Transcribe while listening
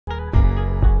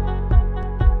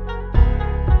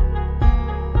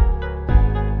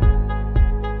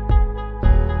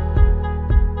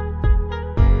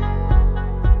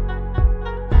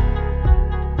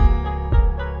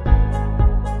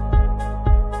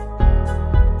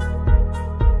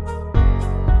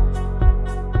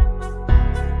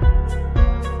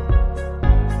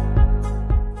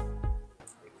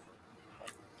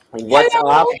What's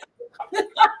up?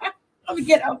 Let me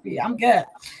get up here. I'm good.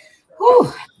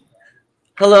 Whew.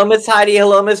 Hello, Miss Heidi.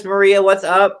 Hello, Miss Maria. What's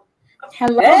up?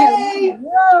 Hello. Hey.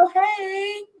 Hello.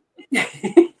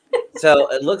 Hey. So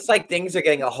it looks like things are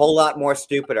getting a whole lot more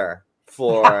stupider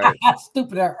for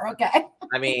stupider. Okay.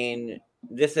 I mean,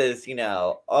 this is,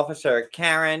 Officer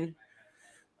Karen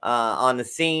on the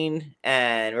scene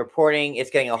and reporting. It's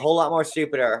getting a whole lot more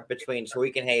stupider between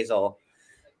Tarik and Hazel.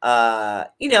 And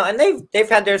they've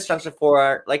had their stunts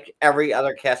before, like every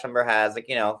other cast member has.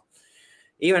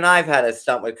 Even I've had a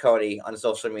stunt with Cody on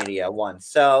social media once.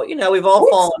 So, we've all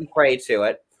fallen prey to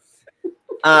it.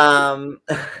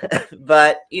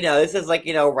 But this is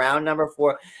round number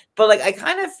 4. But I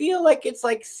kind of feel like it's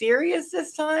serious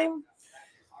this time.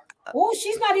 Oh,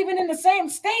 she's not even in the same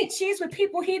state. She's with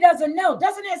people he doesn't know.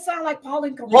 Doesn't it sound like Paul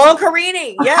and Carini? Paul and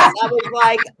Carini, yes. I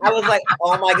was like,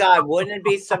 oh my God, wouldn't it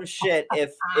be some shit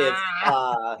if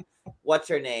what's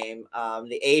her name?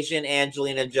 The Asian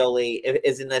Angelina Jolie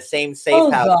is in the same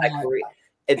safe house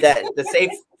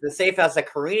the safe house that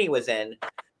Carini was in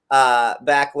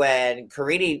back when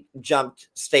Carini jumped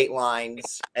state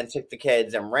lines and took the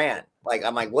kids and ran.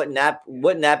 I'm like, wouldn't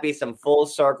that be some full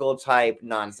circle type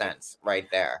nonsense right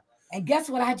there? And guess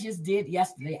what I just did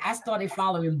yesterday? I started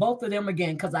following both of them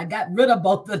again because I got rid of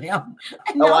both of them.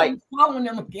 And now I'm following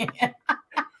them again.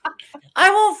 I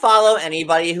won't follow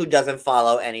anybody who doesn't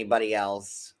follow anybody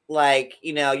else.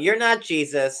 You're not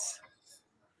Jesus.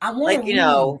 I want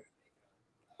to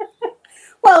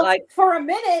Well, for a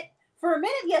minute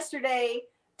yesterday,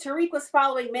 Tarik was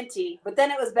following Minty, but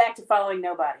then it was back to following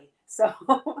nobody. So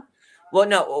Well,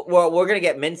 no, we're going to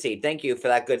get Mincy. Thank you for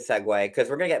that good segue, because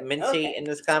we're going to get Mincy in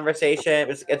this conversation.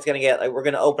 It's going to get we're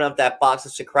going to open up that box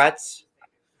of secrets.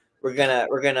 We're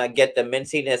gonna get the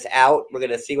minciness out. We're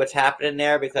going to see what's happening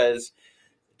there, because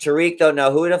Tarik don't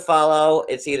know who to follow.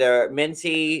 It's either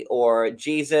Mincy or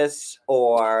Jesus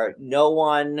or no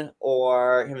one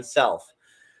or himself.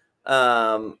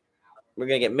 We're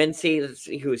going to get Mincy. Let's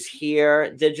see who's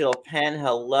here. Digital Pen,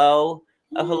 hello.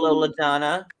 Hello,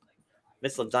 LaDonna.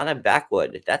 Miss LaDonna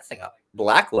Backwood. That's like a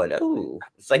Blackwood. Oh,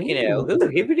 it's like,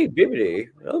 hibbity bibbity.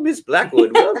 Oh, Miss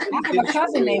Blackwood. I have a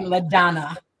cousin named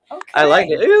LaDonna. Okay. I like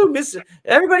it. Oh,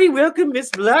 everybody welcome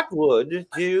Miss Blackwood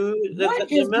to the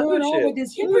What is going on with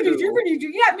this hibbity bibbity?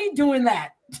 You got me doing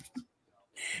that.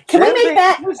 Can we make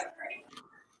that?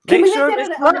 Make sure Miss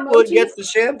Blackwood gets the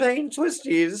champagne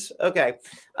twisties. Okay.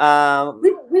 We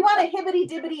want a hibbity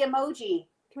dibbity emoji.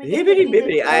 Hibbity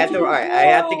bibbity. I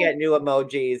have to get new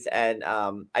emojis, and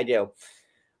I do.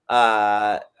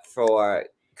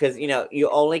 Because you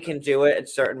only can do it at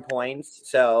certain points.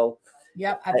 So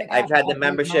yep, I've had the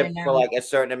membership for a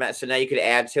certain amount, so now you could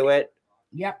add to it.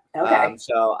 Yep. Okay.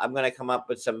 So I'm gonna come up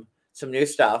with some new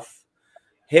stuff.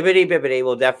 Hibbity bibbity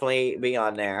will definitely be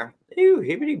on there. Ew,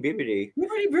 hibbity bibbity.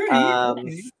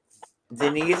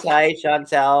 Denise, hi,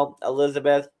 Chantel,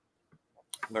 Elizabeth,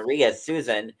 Maria,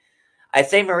 Susan. I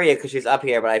say Maria because she's up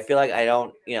here, but I feel like I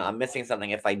don't, I'm missing something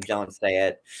if I don't say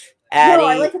it. Addie,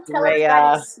 I like to tell everybody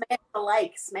to smash the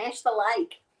like. Smash the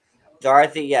like.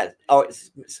 Dorothy, yes. Oh,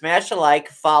 smash the like,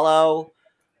 follow,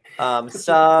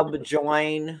 sub,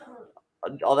 join,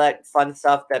 all that fun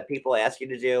stuff that people ask you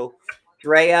to do.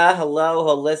 Drea, hello,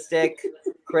 Holistic,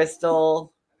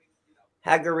 Crystal,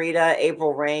 Hagarita,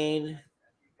 April Rain,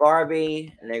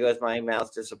 Barbie, and there goes my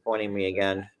mouse disappointing me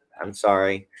again. I'm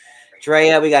sorry.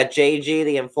 Drea, we got JG,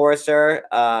 the enforcer.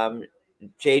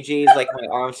 JG is like my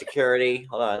armed security.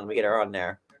 Hold on, let me get her on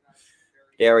there.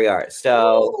 There we are.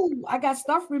 So I got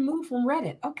stuff removed from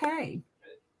Reddit. Okay.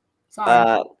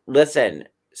 Sorry. Listen.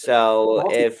 So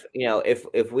if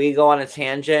we go on a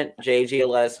tangent, JG will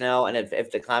let us know, and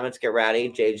if the comments get rowdy,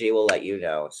 JG will let you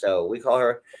know. So we call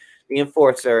her the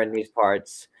enforcer in these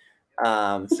parts.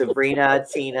 Sabrina,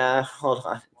 Tina, hold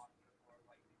on.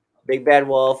 Big Bad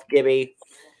Wolf, Gibby.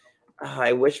 Oh,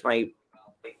 I wish my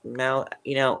mouth,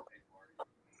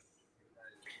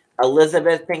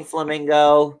 Elizabeth, Pink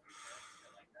Flamingo.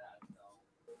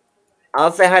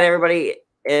 I'll say hi to everybody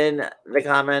in the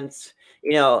comments.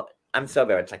 I'm so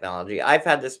bad at technology. I've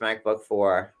had this MacBook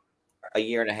for a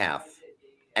year and a half,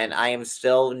 and I am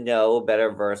still no better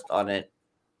versed on it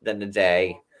than the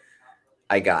day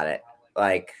I got it.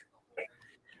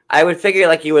 I would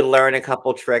figure you would learn a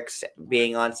couple tricks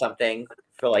being on something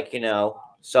for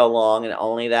so long and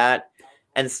only that,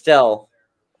 and still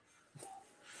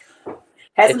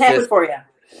hasn't happened for you.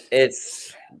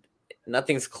 It's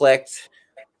nothing's clicked,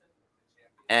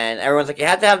 and everyone's like, you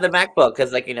have to have the MacBook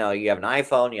because you have an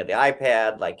iPhone, you have the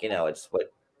iPad, it's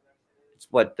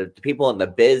what the people in the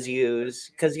biz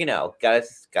use, because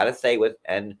gotta stay with.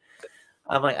 And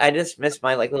I'm like, I just miss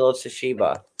my little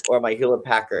Toshiba or my Hewlett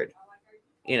Packard,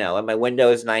 you know, and my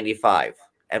Windows 95,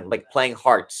 and like playing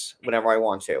Hearts whenever I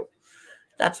want to.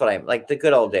 That's what I'm like, the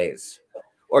good old days.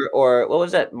 Or what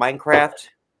was that? Minecraft?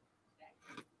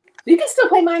 You can still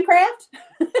play Minecraft.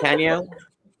 Can you?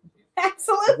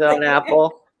 Absolutely. Is that an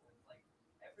apple?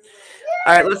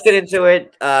 All right, let's get into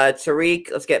it.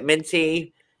 Tarik, let's get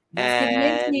Minty.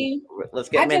 Let's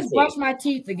get Minty. I just brushed my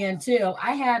teeth again too.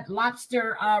 I had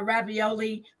lobster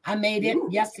ravioli. I made it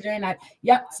yesterday, and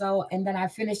So and then I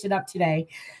finished it up today.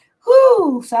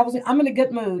 Whoo! So I'm in a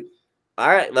good mood. All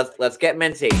right, let's get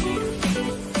Minty.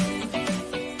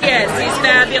 Yes, he's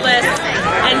fabulous,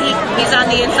 and he's on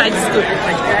the inside scoop.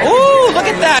 Ooh, look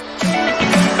at that!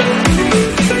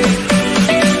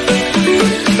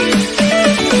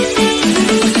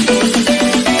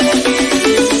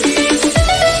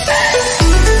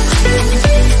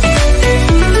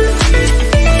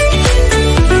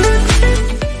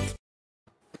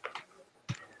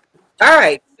 All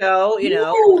right, so you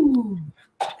know, Ooh.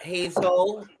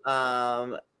 Hazel,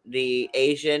 the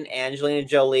Asian Angelina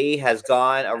Jolie has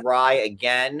gone awry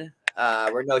again.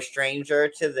 We're no stranger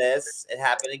to this. It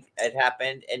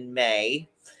happened in May.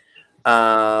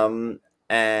 And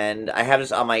I have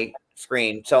this on my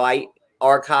screen. So I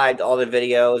archived all the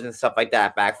videos and stuff like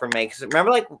that back from May. Because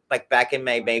remember, like back in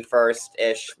May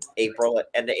 1st-ish, April,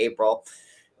 end of April,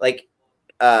 like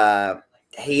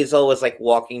Hazel was like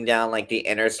walking down like the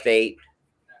interstate.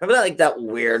 Remember that, like that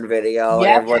weird video?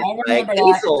 Yeah, Everyone's like,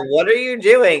 Hazel, what are you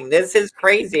doing? This is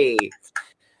crazy.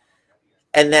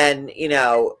 And then, you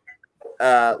know,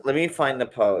 let me find the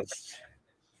post.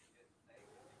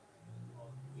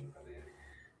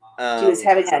 She was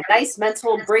having a nice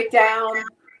mental breakdown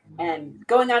and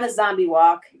going on a zombie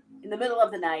walk in the middle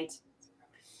of the night.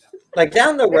 Like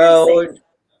down the road,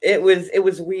 it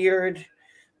was weird.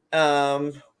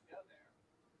 And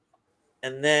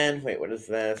then wait, what is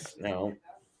this? No.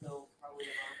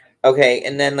 Okay,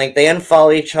 and then like they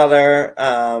unfollow each other.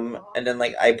 And then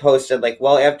like I posted like,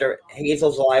 well, after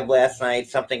Hazel's live last night,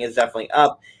 something is definitely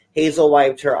up. Hazel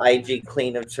wiped her IG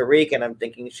clean of Tarik, and I'm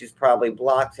thinking she's probably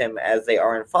blocked him as they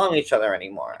aren't following each other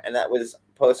anymore. And that was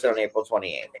posted on April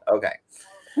 28th. Okay.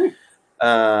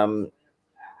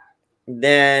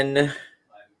 Then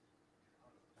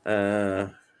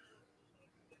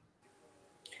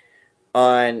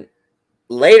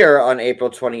later on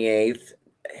April 28th,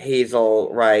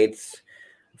 Hazel writes,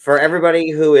 for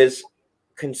everybody who is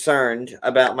concerned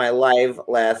about my live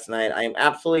last night, I am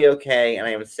absolutely okay and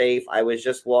I am safe. I was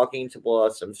just walking to blow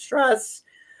out some stress.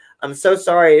 I'm so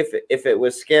sorry if it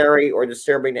was scary or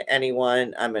disturbing to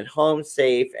anyone. I'm at home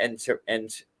safe, and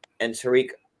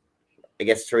Tarik, I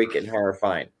guess Tarik and her are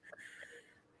fine.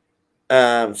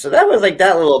 So that was like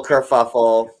that little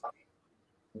kerfuffle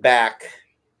back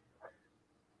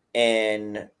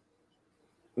in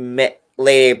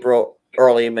late April,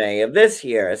 early May of this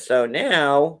year. So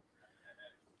now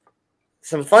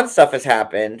some fun stuff has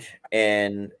happened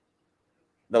in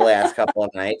the last couple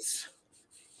of nights.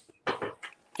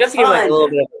 Just to give like a little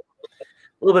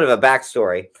bit of a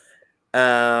backstory.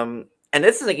 And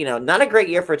this is like, you know, not a great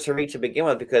year for Tarik to begin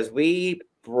with, because we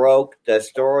broke the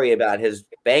story about his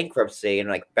bankruptcy and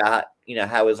like about, you know,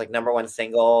 how it was like #1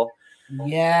 single.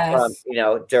 Yes. You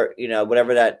know,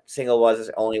 whatever that single was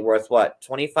is only worth what,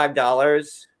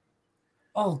 $25?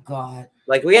 Oh God.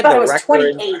 Like we had the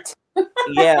record. 28.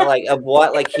 Yeah, like of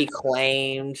what like he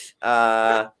claimed.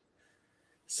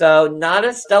 So not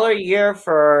a stellar year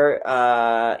for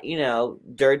you know,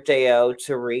 Dirt Deo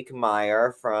Tarik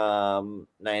Meyer from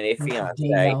 90 Day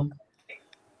Fiance.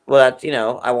 Well, that's, you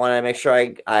know, I want to make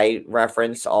sure I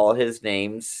reference all his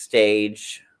names,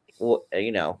 stage,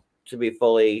 you know, to be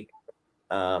fully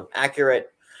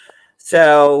accurate.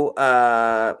 So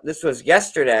this was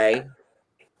yesterday.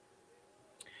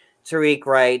 Tarik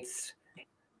writes,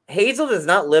 Hazel does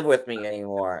not live with me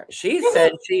anymore. She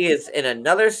said she is in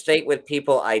another state with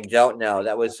people I don't know.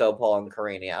 That was so Paul and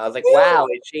Karini. I was like, wow,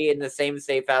 is she in the same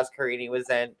safe house Karini was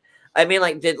in? I mean,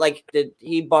 like, did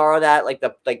he borrow that, like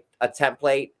a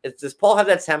template? Does Paul have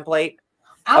that template?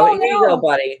 I don't know. Here you go,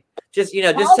 buddy. Just, you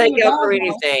know, just take out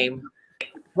Karini's name,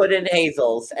 put in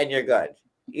Hazel's, and you're good.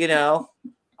 You know?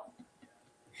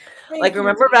 Like,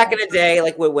 remember back in the day,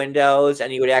 like with Windows,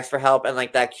 and you would ask for help, and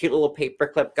like that cute little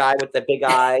paperclip guy with the big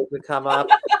eyes would come up.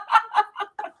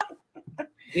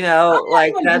 You know,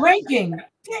 like that's drinking.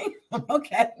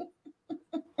 Okay.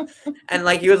 And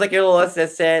like he was like your little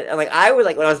assistant, and like I would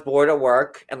like when I was bored at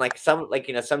work, and like some like,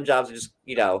 you know, some jobs are just,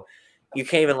 you know, you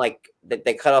can't even like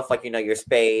they cut off like your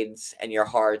spades and your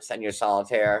hearts and your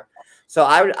solitaire. So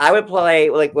I would play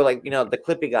like with like the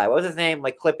Clippy guy. What was his name?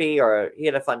 Like Clippy, or he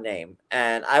had a fun name.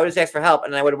 And I would just ask for help,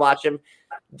 and I would watch him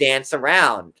dance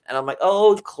around. And I'm like,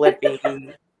 oh,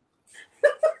 Clippy.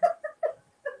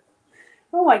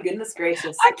 Oh my goodness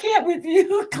gracious! I can't with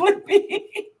you, Clippy.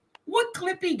 What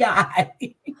Clippy guy?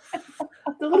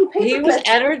 The little paper He was clip.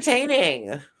 entertaining.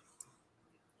 And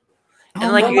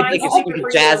Oh like my you could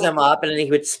jazz him up, and then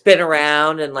he would spin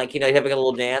around, and like he'd have like a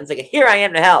little dance. Like, here I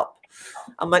am to help.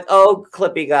 I'm like, oh,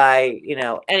 Clippy guy.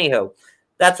 Anywho,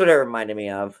 that's what it reminded me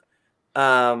of.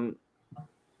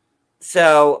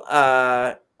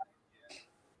 So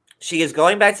she is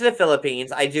going back to the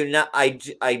Philippines. I do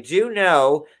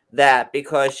know that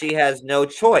because she has no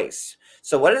choice.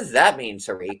 So what does that mean,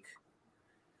 Tarik?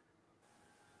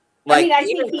 Like, I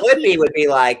even think Clippy would be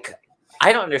like,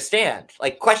 I don't understand.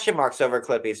 Like, question marks over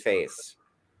Clippy's face.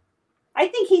 I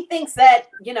think he thinks that,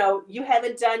 you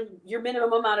haven't done your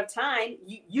minimum amount of time,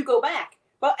 you go back.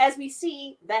 But as we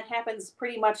see, that happens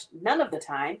pretty much none of the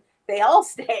time. They all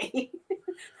stay.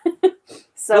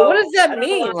 So but what does that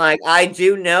mean? Like, I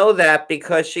do know that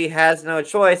because she has no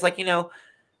choice. Like,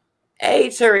 hey,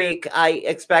 Tarik, I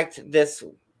expect this,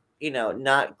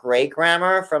 not great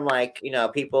grammar from like,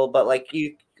 people, but like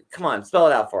come on, spell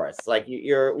it out for us. Like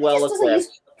you're well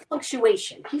equipped.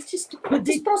 Punctuation. He's just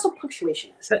throw some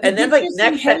punctuation. So, and then like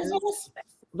next sentence,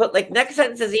 but like next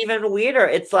sentence is even weirder.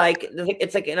 It's like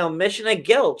an omission of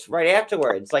guilt right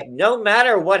afterwards. Like, no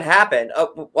matter what happened.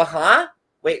 Oh, well, huh?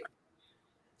 Wait.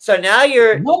 So now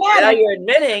you're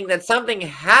admitting that something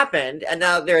happened, and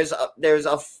now there's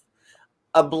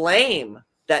a blame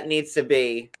that needs to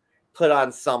be put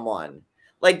on someone.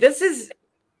 Like, this is,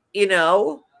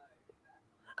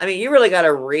 I mean, you really got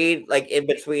to read like in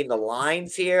between the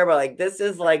lines here, but like this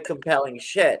is like compelling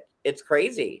shit. It's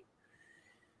crazy.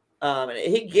 And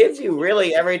he gives you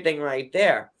really everything right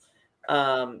there.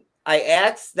 I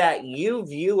ask that you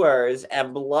viewers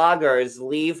and bloggers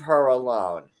leave her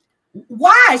alone.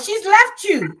 Why? She's left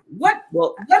you. What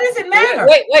does it matter?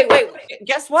 Wait.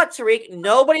 Guess what, Tarik?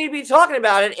 Nobody would be talking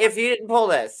about it if you didn't pull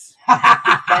this.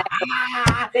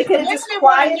 They could have just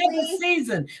want another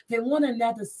season. They want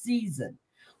another season.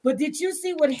 But did you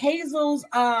see what Hazel's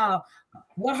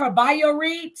what her bio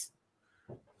reads?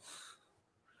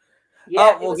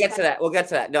 Yeah, we'll get to that. We'll get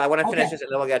to that. No, I want to finish this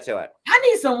and then we'll get to it. I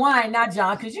need some wine now,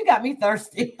 John, because you got me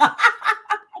thirsty.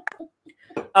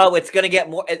 Oh, it's gonna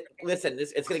get more. Listen,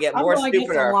 it's gonna get more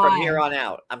stupider from here on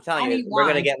out. I'm telling you, we're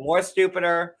gonna get more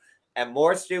stupider and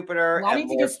more stupider. Well, I need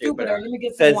to get stupider. Let me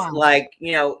get some wine. Like,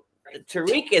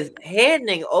 Tarik is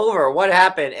handing over what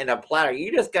happened in a platter.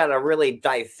 You just gotta really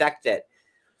dissect it.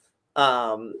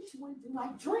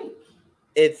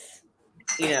 It's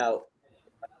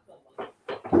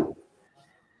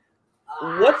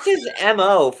what's his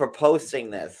MO for posting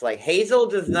this? Like, Hazel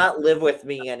does not live with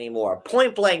me anymore.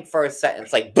 Point blank first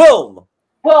sentence. Like, boom.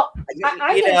 Well, I'm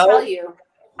going to tell you.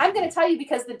 I'm going to tell you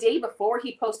because the day before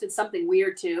he posted something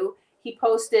weird too. He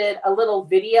posted a little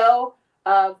video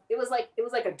of it was like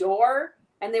a door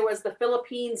and there was the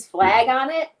Philippines flag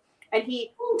on it, and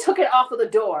he took it off of the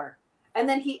door. And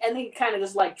then he kind of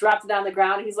just like dropped it on the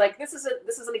ground. And he's like, this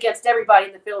isn't against everybody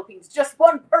in the Philippines, just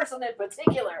one person in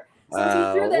particular. So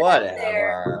he threw that out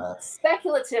there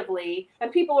speculatively, and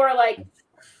people were like,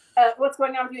 what's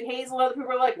going on with you and Hazel? And other people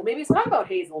were like, well, maybe it's not about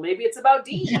Hazel, maybe it's about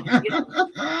Dean.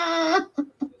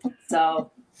 So,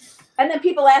 and then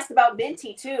people asked about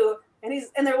Minty too, and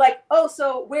they're like, oh,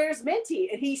 so where's Minty?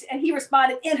 And he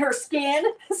responded, in her skin.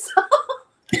 So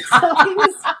he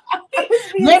was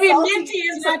maybe Minty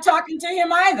is not talking to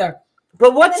him either.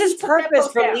 But what's his purpose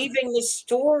for leaving the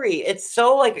story? It's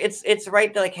so like it's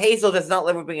right there, like Hazel does not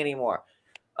live with me anymore.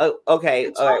 Oh,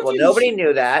 okay, all right. Well, nobody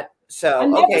knew that. So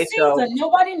so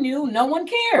nobody knew. No one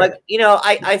cared. Like,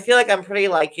 I feel like I'm pretty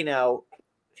like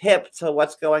hip to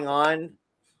what's going on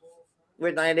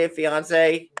with 90 Day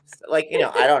Fiance. Like,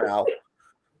 I don't know.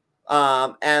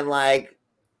 And like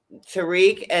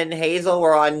Tarik and Hazel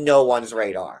were on no one's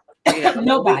radar.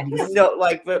 Nobody's. No,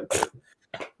 like, but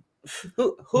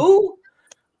who?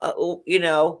 Dean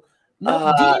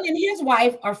and his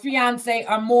wife or fiance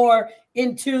are more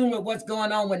in tune with what's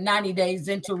going on with 90 Days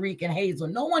than Tarik and Hazel.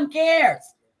 No one cares.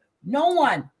 No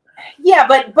one. Yeah,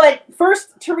 but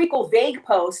first Tarik will vague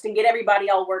post and get everybody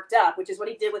all worked up, which is what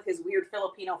he did with his weird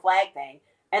Filipino flag thing.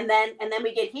 And then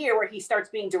we get here where he starts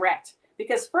being direct.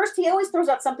 Because first he always throws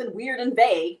out something weird and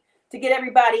vague to get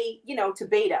everybody, to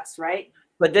bait us, right?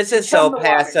 But this is so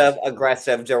passive,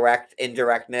 aggressive, direct,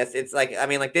 indirectness. It's like, I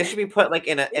mean, like this should be put like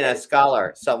in a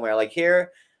scholar somewhere. Like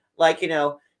here, like,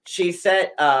 she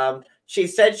said She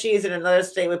said she's in another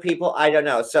state with people. I don't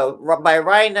know. So by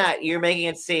writing that, you're making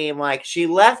it seem like she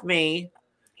left me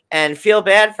and feel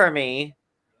bad for me.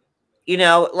 You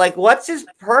know, like what's his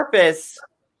purpose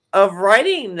of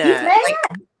writing that? He's mad.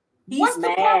 Like, what's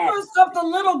the purpose of the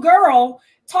little girl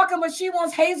talking about she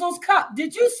wants Hazel's cup?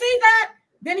 Did you see that?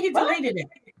 Then he deleted it.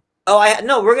 Oh,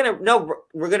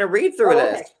 we're gonna read through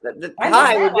this.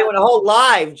 Hi, we're doing a whole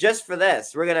live just for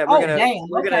this. We're gonna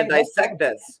dissect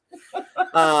this.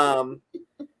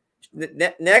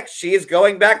 Next, she is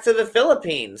going back to the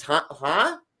Philippines.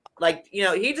 Huh? Like, you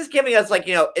know, he just giving us like,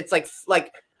 you know, it's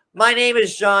like my name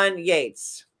is John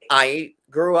Yates. I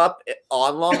grew up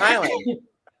on Long Island.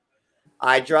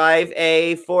 I drive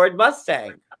a Ford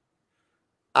Mustang.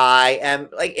 I am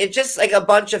like, it's just like a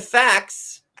bunch of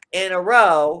facts in a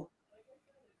row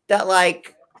that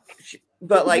like,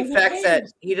 but like facts that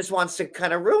he just wants to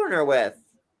kind of ruin her with.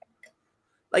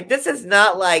 Like, this is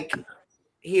not like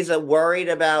he's worried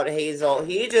about Hazel.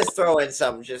 He just throwing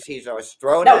some, he's always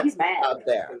throwing it out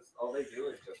there.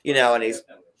 You know, and he's,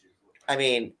 I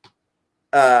mean,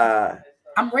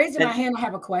 I'm raising my hand. I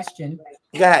have a question.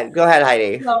 Go ahead,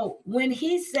 Heidi. So when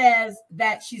he says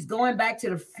that she's going back to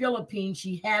the Philippines,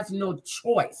 she has no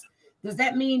choice. Does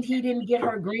that mean he didn't get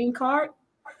her green card?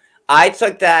 I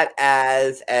took that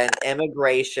as an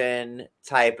immigration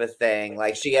type of thing.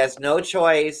 Like, she has no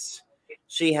choice.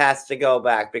 She has to go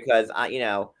back because, you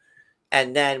know,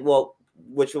 and then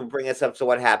which will bring us up to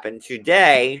what happened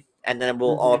today. And then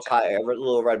we'll all tie a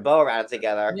little red bow around it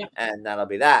together. Yeah. And that'll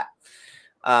be that.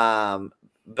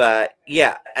 But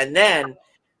yeah. And then,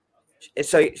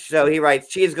 so he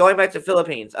writes, she is going back to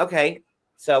Philippines. Okay.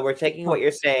 So we're taking what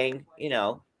you're saying, you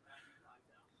know,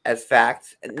 as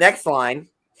fact. Next line.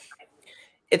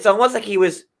 It's almost like he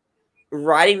was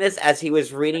writing this as he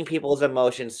was reading people's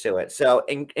emotions to it. So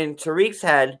in Tarik's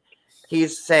head,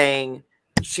 he's saying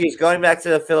she's going back to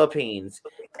the Philippines.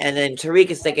 And then Tarik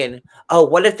is thinking, oh,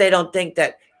 what if they don't think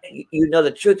that you know the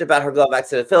truth about her going back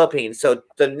to the Philippines? So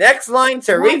the next line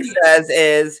Tarik says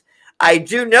is, I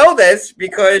do know this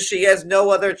because she has no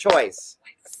other choice.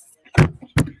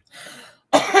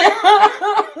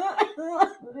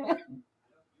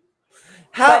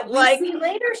 How, like, see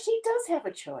later, she does have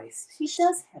a choice. She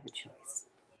does have a choice.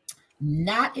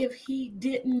 Not if he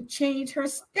didn't change her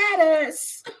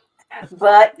status.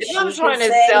 But if I'm trying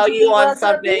to sell you on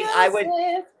something, I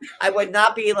would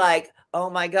not be like, oh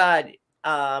my God,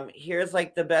 here's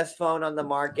like the best phone on the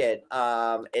market.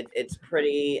 It's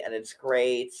pretty and it's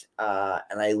great,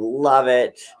 and I love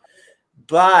it.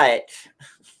 But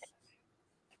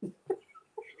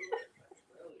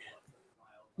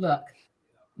look.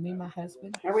 Me and my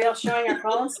husband. Are we all showing our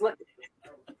phones? Look,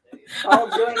 all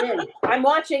join in. I'm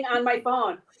watching on my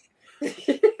phone.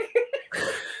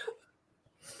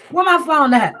 Where my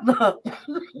phone at? Look.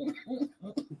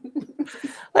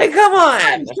 Like, come on.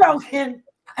 I'm joking.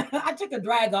 I took a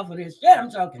drag off of this shit.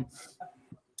 I'm joking.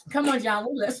 Come on, John.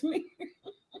 Listen me.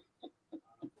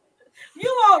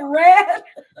 You all red.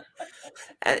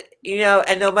 You know,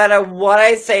 and no matter what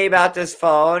I say about this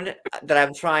phone that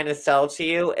I'm trying to sell to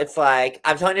you, it's like,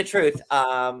 I'm telling the truth.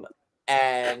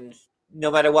 And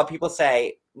no matter what people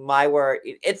say, my word,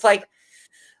 it's like,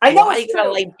 I know you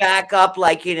gotta like back up,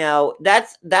 like, you know,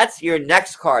 that's your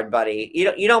next card, buddy.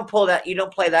 You don't pull that, you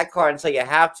don't play that card until you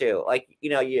have to. Like, you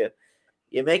know, you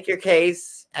make your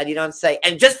case and you don't say,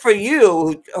 and just for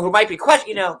you who might be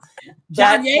questioning, you know,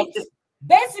 John Yates.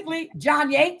 Basically,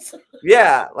 John Yates.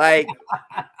 Yeah, like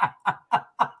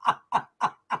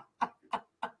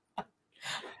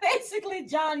basically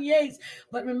John Yates.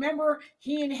 But remember,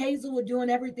 he and Hazel were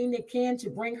doing everything they can to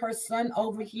bring her son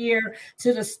over here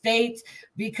to the States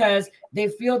because they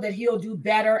feel that he'll do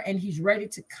better and he's ready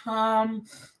to come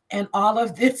and all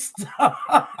of this stuff.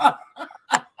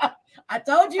 I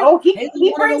told you. Oh,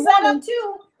 he brings that up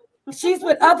too. She's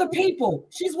with other people.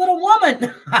 She's with a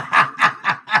woman.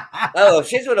 Oh, if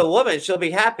she's with a woman, she'll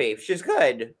be happy. She's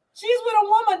good. She's with a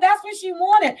woman. That's what she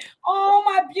wanted. Oh,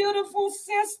 my beautiful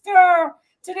sister.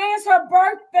 Today is her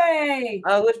birthday.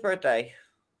 Oh, whose birthday?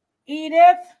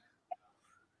 Edith.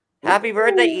 Happy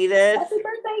birthday, Edith. Happy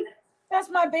birthday. That's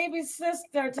my baby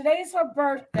sister. Today's her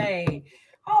birthday.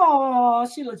 Oh,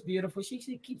 she looks beautiful. She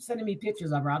keeps sending me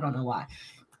pictures of her. I don't know why.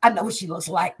 I know what she looks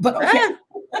like, but okay.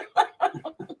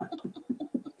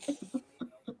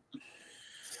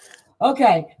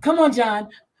 Okay, come on, John.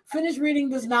 Finish reading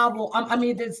this novel. I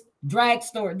mean, this drag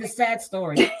story, this sad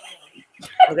story.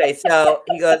 Okay, so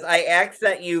he goes, I ask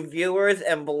that you viewers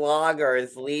and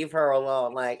bloggers leave her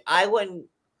alone. Like, I wouldn't.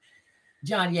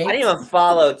 John Yates. I didn't even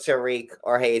follow Tarik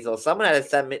or Hazel. Someone had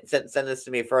to send this to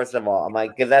me, first of all. I'm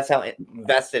like, because that's how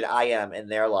invested I am in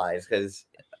their lives. Because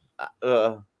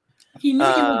He knew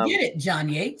you would get it, John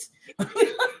Yates.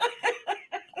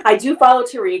 I do follow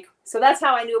Tarik, so that's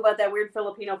how I knew about that weird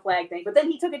Filipino flag thing. But then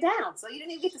he took it down, so you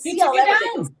didn't even get to see all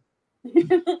that.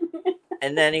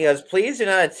 And then he goes, "Please do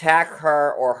not attack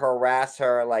her or harass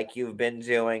her like you've been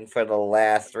doing for the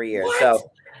last 3 years." What? So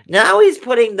now he's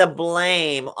putting the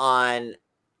blame on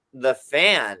the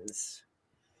fans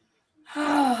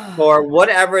for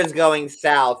whatever is going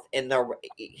south in the.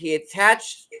 He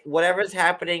attached whatever's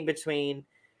happening between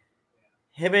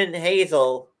him and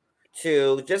Hazel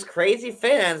to just crazy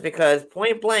fans because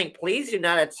point blank, please do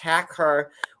not attack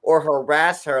her or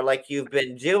harass her like you've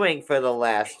been doing for the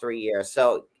last 3 years.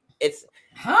 So it's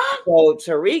so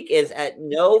Tarik is at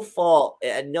no fault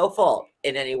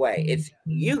in any way. It's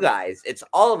you guys, it's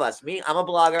all of us. Me, I'm a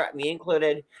blogger, me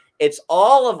included. It's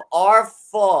all of our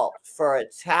fault for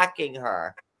attacking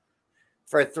her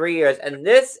for 3 years. And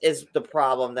this is the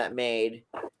problem that made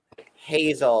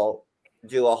Hazel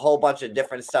do a whole bunch of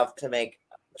different stuff to make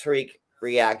Tarik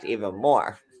react even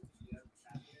more.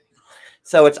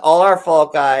 So it's all our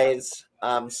fault, guys.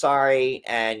 I'm sorry,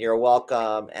 and you're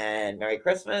welcome, and Merry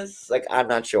Christmas. Like, I'm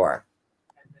not sure.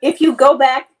 If you go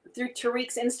back through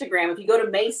Tarik's Instagram, if you go to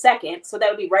May 2nd, so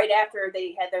that would be right after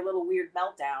they had their little weird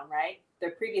meltdown, right? Their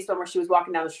previous one where she was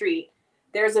walking down the street.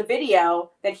 There's a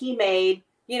video that he made,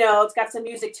 you know, it's got some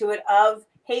music to it of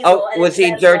Hazel. Oh, was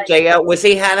he Dirt J.O.? Was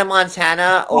he Hannah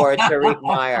Montana or Tarik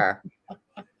Meyer?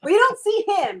 Well, you don't see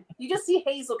him. You just see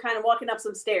Hazel kind of walking up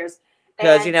some stairs.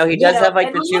 Because, you know, he does have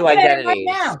like the two identities.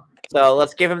 Right, so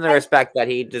let's give him the respect that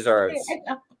he deserves.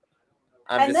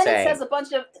 And then it says a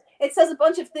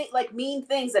bunch of like mean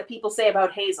things that people say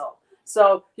about Hazel.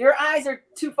 So your eyes are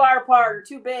too far apart or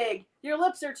too big. Your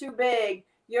lips are too big.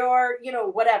 Your, you know,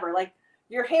 whatever. Like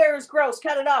your hair is gross.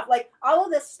 Cut it off. Like all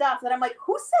of this stuff that I'm like,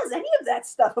 who says any of that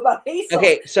stuff about Hazel?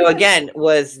 Okay, so again,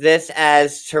 was this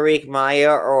as Tarik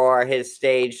Meyer or his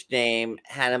stage name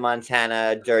Hannah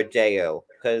Montana Dirt J.O.?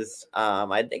 Because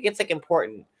I think it's like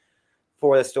important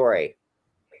for the story.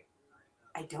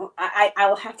 I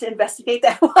will have to investigate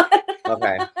that one.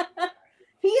 Okay.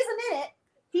 He isn't in it.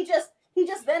 It's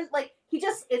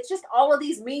just all of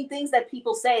these mean things that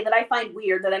people say that I find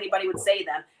weird that anybody would say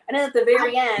them. And then at the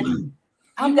very end,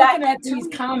 I'm looking at these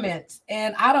comments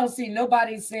and I don't see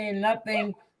nobody saying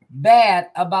nothing bad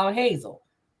about Hazel.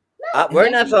 We're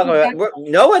not talking about,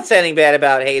 no one's saying anything bad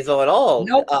about Hazel at all.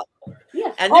 Nope.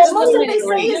 Yeah. And this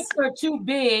lips are too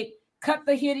big. Cut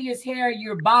the hideous hair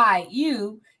you're by.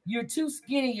 You're too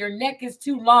skinny. Your neck is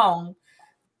too long.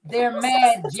 They're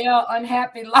mad, gel,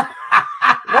 unhappy.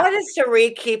 Why does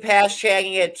Tarik keep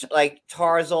hashtagging it like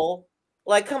Tarzal?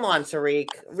 Like, come on, Tarik.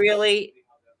 Really?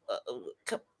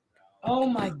 Oh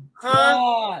my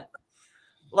God.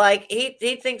 Like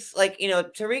he thinks like, you know,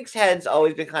 Tarik's head's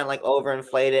always been kind of like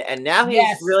overinflated, and now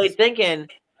he's really thinking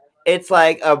it's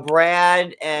like a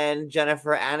Brad and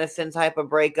Jennifer Aniston type of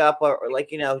breakup, or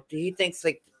like, you know, he thinks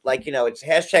like you know, it's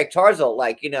hashtag Tarzal,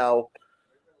 like, you know,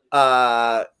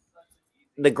 the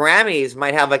Grammys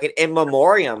might have like an in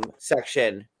memoriam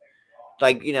section,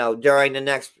 like, you know, during the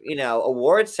next, you know,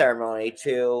 award ceremony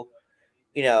to,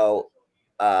 you know,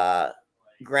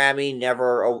 Grammy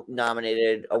never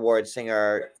nominated award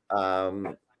singer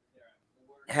Hannah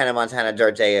Montana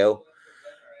Dirt J.O.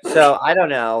 So I don't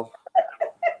know.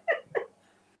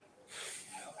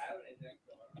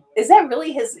 Is that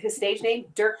really his stage name?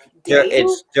 Dirt J.O.?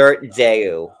 It's Dirt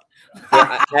J.O.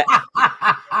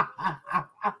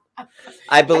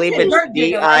 I believe it's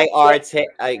D-I-R-T,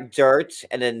 dirt,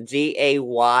 and then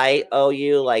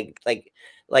D-A-Y-O-U, like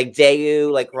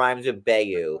Dayu, like rhymes with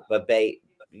Bayou, but Bayou,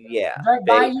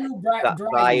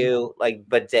 like,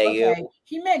 but Dayu. Okay.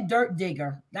 He meant dirt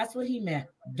digger. That's what he meant.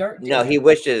 Dirt digger. No, he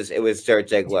wishes it was Dirt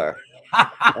Diggler.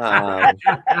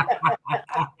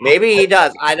 Maybe he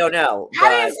does. I don't know. I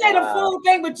didn't say the full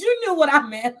thing, but you knew what I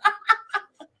meant.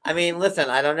 I mean, listen,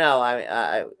 I don't know.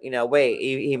 I you know, wait,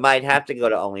 he might have to go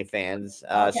to OnlyFans.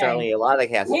 Okay. Certainly a lot of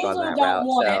cats have gone that route.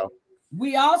 So.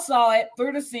 We all saw it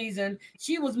through the season.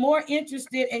 She was more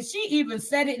interested, and she even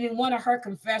said it in one of her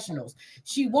confessionals.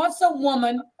 She wants a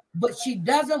woman, but she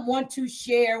doesn't want to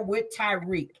share with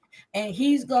Tarik, and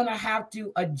he's going to have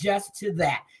to adjust to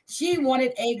that. She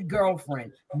wanted a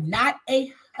girlfriend, not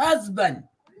a husband.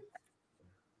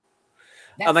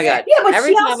 Oh my God. Yeah, but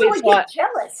she also would get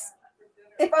jealous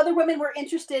if other women were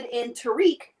interested in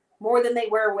Tarik more than they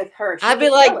were with her. I'd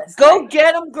be like, go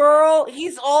get him, girl.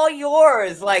 He's all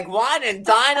yours. Like, wine and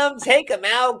dine him, take him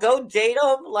out, go date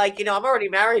him. Like, you know, I'm already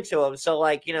married to him. So,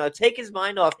 like, you know, take his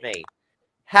mind off me.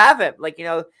 Have him. Like, you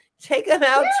know, take him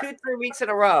out 2-3 weeks in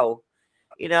a row.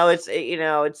 You know, it's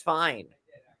fine.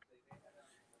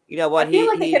 You know what? I feel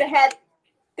like they could have had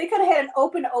They could have had an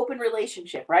open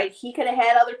relationship, right? He could have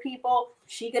had other people.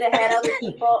 She could have had other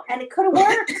people, and it could have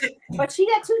worked. But she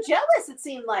got too jealous. It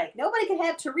seemed like nobody could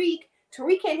have Tarik.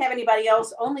 Tarik can't have anybody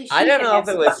else. Only she. I don't know if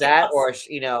it was that else.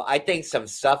 or I think some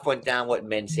stuff went down with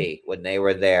Mincy when they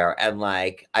were there, and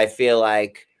like I feel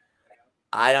like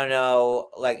I don't know,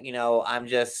 like I'm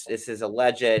just this is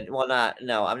alleged. Well,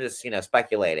 I'm just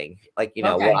speculating. Like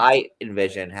what I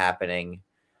envision happening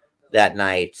that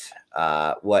night,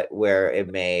 where it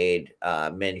made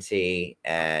Mincy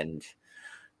and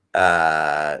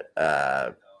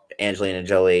Angelina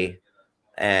Jolie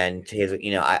and Hazel.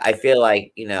 I feel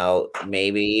like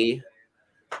maybe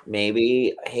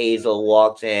Hazel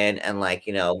walked in and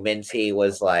Mincy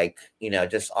was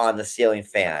just on the ceiling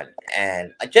fan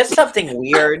and just something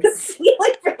weird. The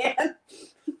ceiling fan.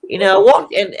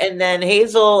 Walked and then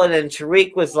Hazel and then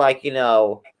Tarik was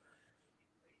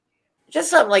just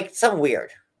something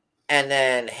weird. And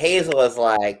then Hazel was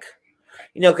like,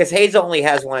 because Hazel only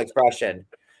has one expression.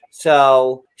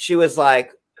 So she was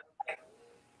like,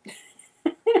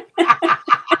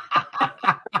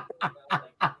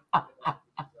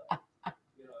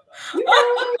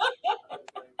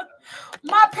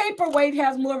 my paperweight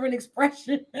has more of an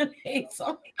expression than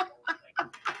Hazel.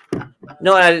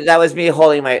 No, that was me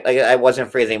holding my, I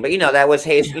wasn't freezing, but that was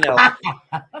Hazel,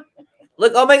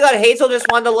 Look, oh my God, Hazel just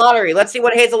won the lottery. Let's see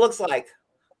what Hazel looks like.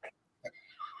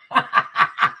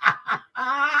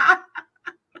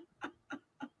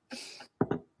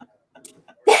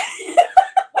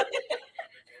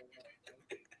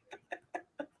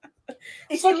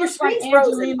 She looks like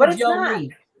Angelina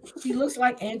Jolie. She looks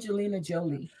like Angelina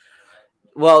Jolie.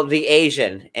 Well, the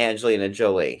Asian Angelina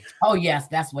Jolie. Oh, yes,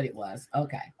 that's what it was.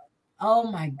 Okay.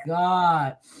 Oh, my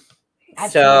God.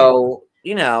 So,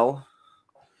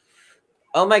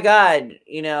 oh, my God,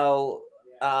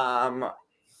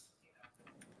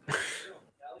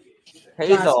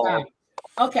 Hazel.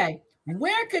 Okay.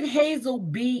 Where could Hazel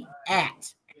be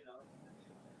at?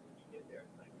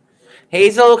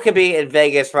 Hazel could be in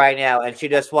Vegas right now, and she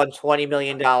just won $20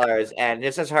 million. And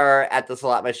this is her at the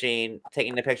slot machine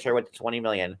taking the picture with the $20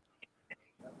 million.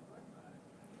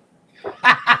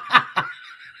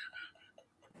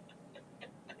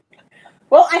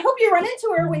 Well, I hope you run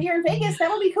into her when you're in Vegas. That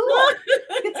would be cool.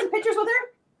 Get some pictures with her.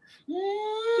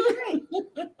 Great.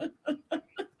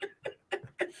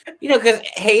 Because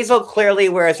Hazel clearly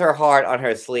wears her heart on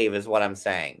her sleeve, is what I'm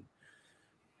saying.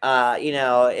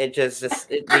 It just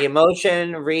the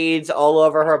emotion reads all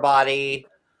over her body.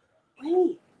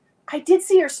 Wait, I did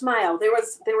see her smile. There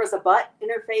was a butt in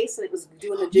her face, and it was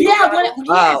doing the jiggle. Yeah,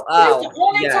 the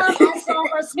only yes. time I saw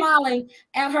her smiling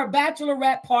at her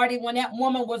bachelorette party when that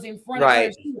woman was in front of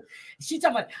her.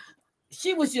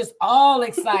 She was just all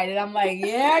excited. I'm like,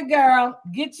 yeah, girl,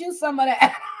 get you some of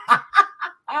that.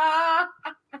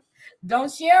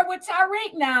 Don't share it with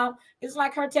Tarik now. It's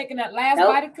like her taking that last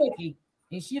bite of cookie.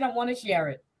 And she don't want to share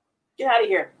it. Get out of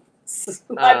here.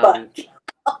 My butt.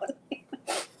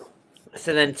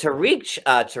 So then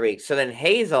so then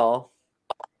Hazel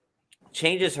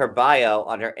changes her bio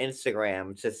on her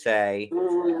Instagram to say,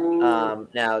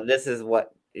 now this is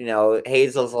what,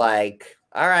 Hazel's like,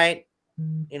 all right,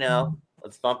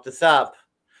 let's bump this up.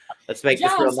 Let's make this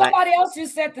real somebody else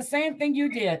just said the same thing you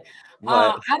did.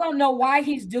 I don't know why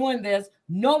he's doing this.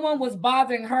 No one was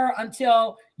bothering her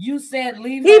until you said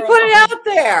leave her. He put it out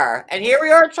there, and here we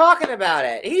are talking about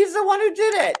it. He's the one who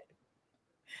did it.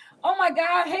 Oh my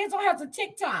God, Hazel has a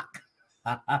TikTok.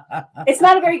 It's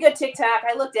not a very good TikTok.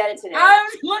 I looked at it today.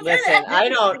 Listen,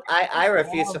 I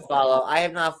refuse to follow. I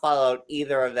have not followed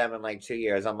either of them in like 2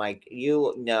 years. I'm like,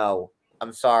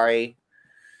 I'm sorry.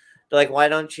 They're like, why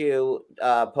don't you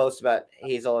post about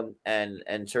Hazel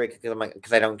and Tarik? Because I'm like,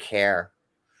 because I don't care.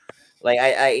 Like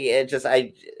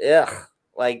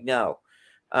no.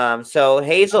 So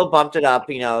Hazel bumped it up.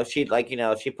 She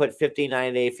put 50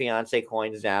 90-day fiance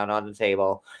coins down on the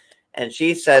table, and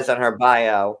she says on her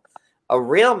bio, a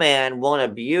real man won't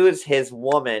abuse his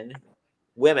women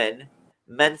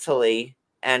mentally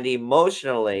and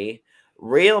emotionally.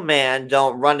 Real man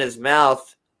don't run his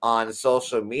mouth on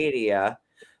social media.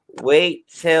 Wait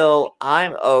till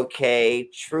I'm okay.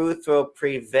 Truth will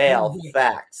prevail.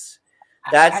 Facts.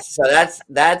 That's Hazel.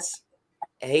 That's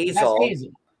Hazel.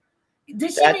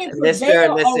 Did she mean Mr.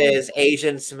 and Mrs.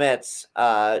 Asian Smith's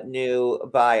new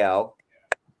bio?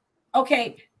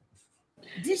 Okay.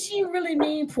 Did she really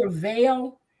mean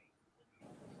prevail?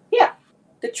 Yeah.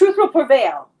 The truth will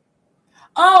prevail.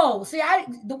 Oh, see,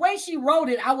 the way she wrote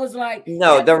it, I was like,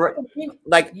 no,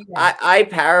 I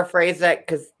paraphrase that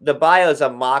because the bio is a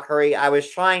mockery. I was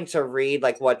trying to read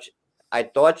what I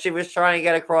thought she was trying to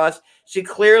get across. She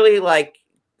clearly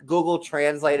Google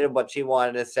translated what she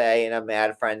wanted to say in a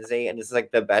mad frenzy, and this is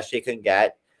like the best she can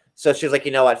get. So she's like,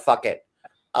 you know what? Fuck it.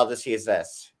 I'll just use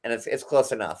this, and it's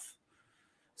close enough.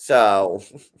 So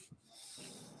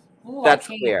Ooh, that's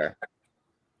clear.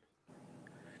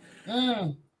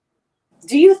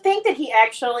 Do you think that he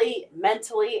actually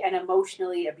mentally and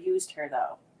emotionally abused her,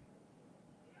 though?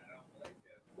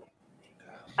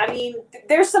 I mean,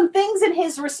 there's some things in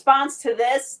his response to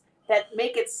this that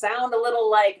make it sound a little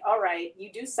like, all right,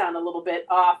 you do sound a little bit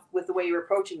off with the way you're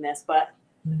approaching this, but.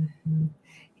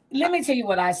 Let me tell you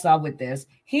what I saw with this.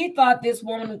 He thought this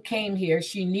woman who came here,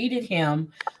 she needed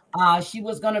him. She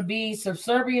was going to be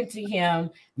subservient to him.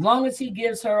 As long as he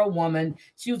gives her a woman,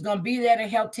 she was going to be there to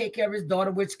help take care of his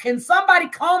daughter, which can somebody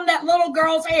comb that little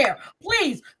girl's hair?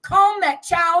 Please comb that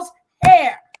child's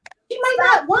hair. She might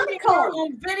not want to comb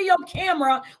on video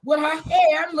camera with her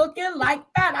hair looking like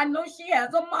that. I know she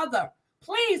has a mother.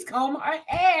 Please comb her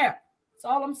hair. That's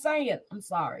all I'm saying. I'm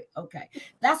sorry. Okay.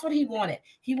 That's what he wanted.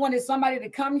 He wanted somebody to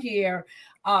come here.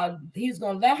 He's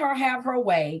going to let her have her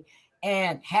way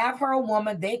and have her a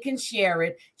woman. They can share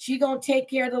it. She's going to take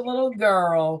care of the little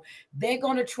girl. They're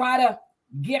going to try to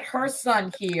get her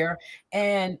son here.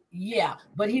 And yeah,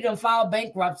 but he done filed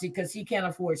bankruptcy because he can't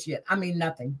afford shit. I mean,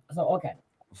 nothing. So, okay.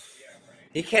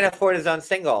 He can't afford his own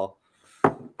single.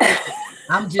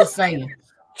 I'm just saying.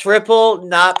 Triple,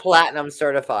 not platinum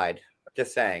certified.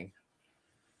 Just saying.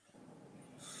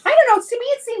 I don't know. To me,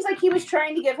 it seems like he was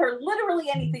trying to give her literally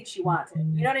anything she wanted.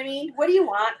 You know what I mean? What do you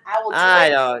want? I will do I it.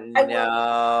 don't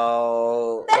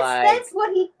know. That's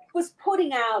what he was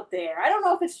putting out there. I don't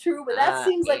know if it's true, but that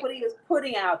seems like what he was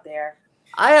putting out there.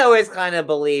 I always kind of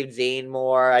believed Dean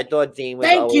more. I thought Dean was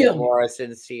always more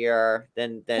sincere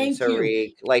than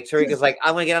Tarik. Like Tarik is like,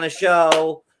 I'm gonna get on a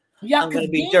show. Yeah, I'm gonna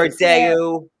be Dirt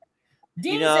Dayu.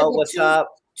 You know what's up?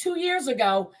 2 years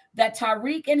ago, that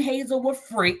Tarik and Hazel were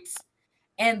freaks,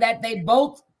 and that they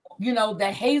both, you know,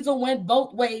 that Hazel went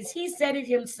both ways. He said it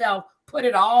himself, put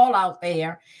it all out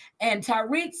there, and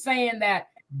Tarik saying that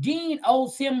Dean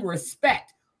owes him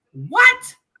respect.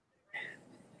 What?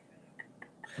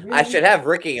 Really? I should have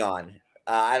Ricky on.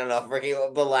 I don't know if Ricky,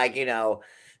 but like you know,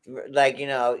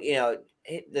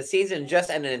 the season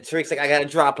just ended, and Tarik's like, I gotta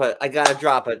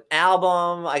drop an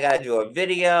album. I gotta do a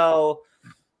video.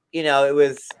 You know, it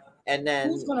was, and then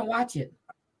who's gonna watch it?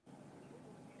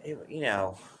 You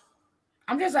know,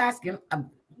 I'm just asking.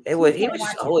 He was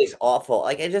just always awful.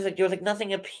 Like it just like there was like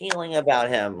nothing appealing about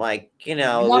him. Like you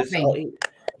know, nothing.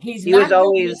 He was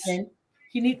always.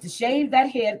 He needs to shave that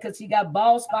head because he got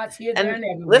bald spots here, there, and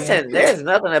everywhere. Listen, there's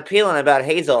nothing appealing about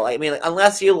Hazel. I mean, like,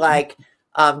 unless you like,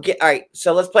 all right.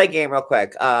 So let's play a game real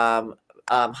quick.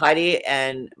 Heidi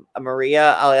and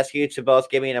Maria, I'll ask you to both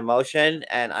give me an emotion,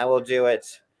 and I will do it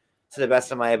to the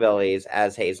best of my abilities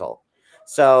as Hazel.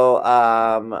 So,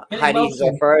 Heidi, you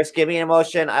go first. Give me an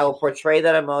emotion. I will portray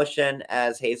that emotion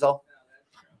as Hazel.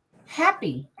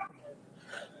 Happy.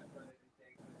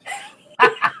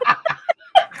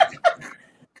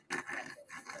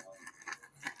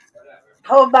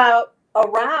 How about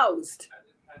aroused?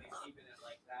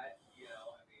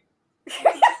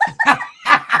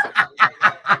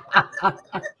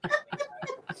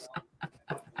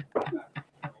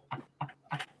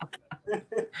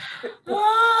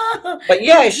 But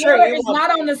yeah, sure. It's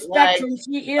not on the spectrum.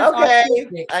 She is okay.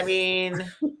 Artistic. I mean,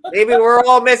 maybe we're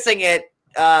all missing it,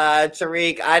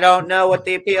 Tarik. I don't know what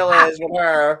the appeal is with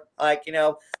her. Like, you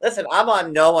know, listen, I'm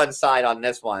on no one's side on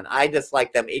this one. I just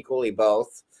like them equally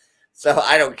both. So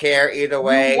I don't care either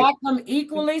way. You like them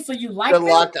equally, so you like them?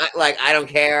 Like I don't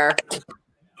care.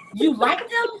 You like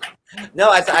them? No,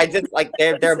 I just like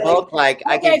they're both like.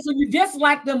 Okay, so you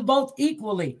dislike them both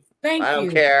equally. Thank you. I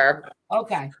don't care.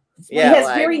 Okay. Yeah, he has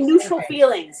very neutral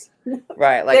feelings.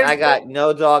 Right, like I got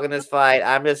no dog in this fight.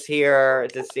 I'm just here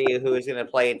to see who's gonna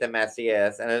play it the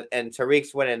messiest, and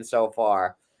Tarik's winning so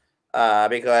far.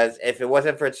 Because if it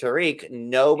wasn't for Tarik,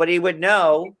 nobody would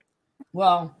know.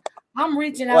 Well, I'm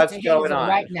reaching out to Hazel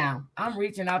right now. I'm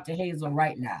reaching out to Hazel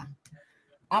right now.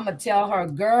 I'm gonna tell her,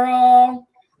 girl,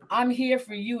 I'm here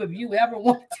for you if you ever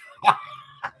want to.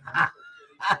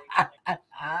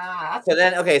 So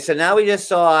then, okay, so now we just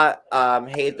saw so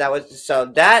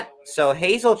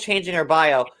Hazel changing her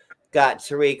bio got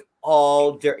Tarik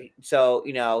all dirty. So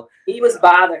you know he was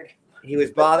bothered. He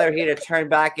was bothered. He had to turn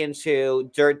back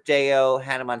into Dirt Dayo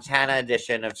Hannah Montana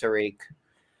edition of Tarik.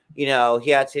 You know,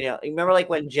 he had to, you know, remember like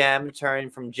when Jem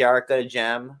turned from Jericho to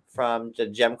Jem from the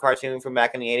Jem cartoon from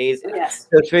back in the 80s? Yes.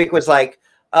 So Tarik was like,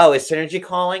 oh, is Synergy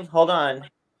calling? Hold on.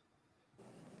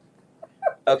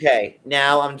 Okay,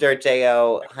 now I'm Dirt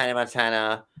Dayo, Hannah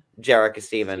Montana, Jerica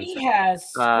Stevens. He has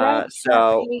scrubbed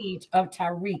the page of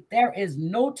Tarik. There is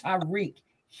no Tarik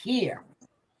here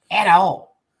at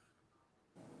all.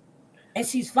 And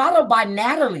she's followed by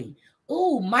Natalie.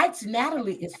 Ooh, Mike's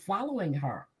Natalie is following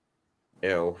her.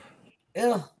 Ew.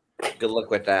 Ugh. Good luck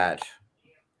with that.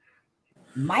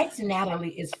 Mike's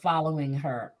Natalie is following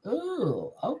her.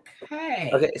 Ooh,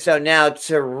 okay. Okay, so now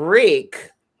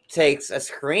Tarik takes a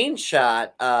screenshot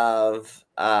of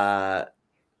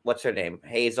what's her name?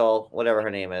 Hazel, whatever her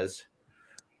name is.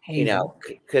 Hazel. You know,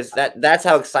 because that's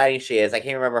how exciting she is. I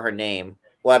can't remember her name.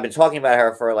 Well, I've been talking about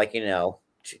her for like, 2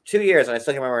 years and I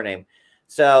still can't remember her name.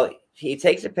 So he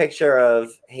takes a picture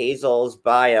of Hazel's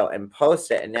bio and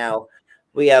posts it, and now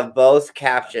we have both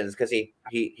captions because he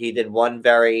did one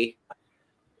very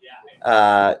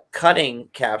cutting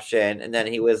caption, and then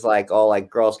he was like all like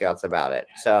Girl Scouts about it.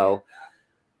 So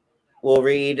we'll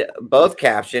read both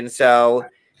captions. So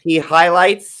he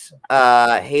highlights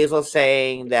Hazel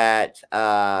saying that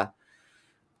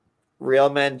real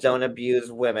men don't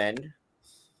abuse women,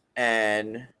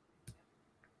 and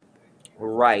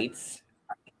writes,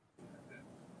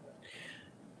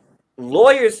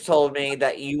 lawyers told me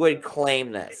that you would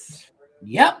claim this.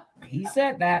 Yep, he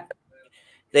said that.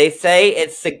 They say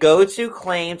it's the go-to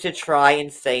claim to try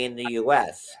and stay in the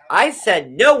U.S. I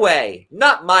said, no way,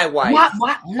 not my wife.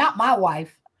 Not my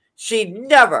wife. She'd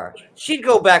never. She'd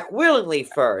go back willingly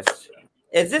first.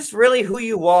 Is this really who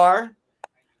you are?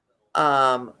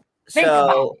 So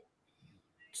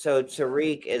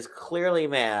Tarik is clearly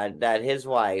mad that his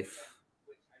wife,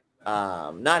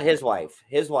 not his wife,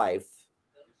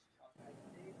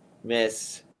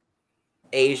 Miss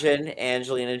Asian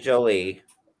Angelina Jolie,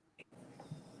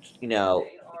 the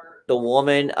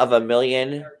woman of a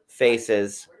million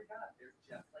faces.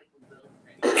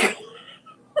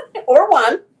 Or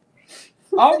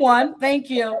one. Thank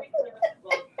you.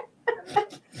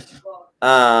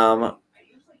 And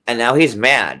now he's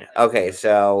mad. Okay,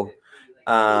 so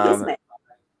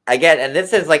again, and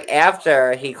this is like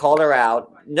after he called her out.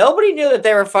 Nobody knew that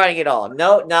they were fighting at all.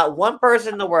 No, not one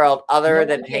person in the world other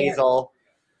than Hazel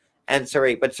and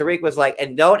Tarik. But Tarik was like,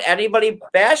 and don't anybody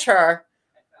bash her.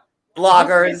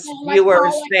 Bloggers,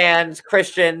 viewers, fans,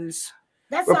 Christians,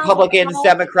 Republicans,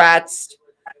 Democrats,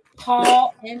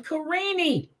 Paul and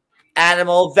Karini,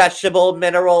 animal, vegetable,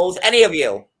 minerals, any of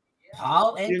you.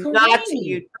 Paul and Karini.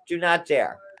 You do not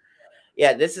dare.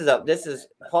 Yeah, this is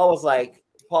Paul was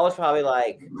probably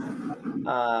like,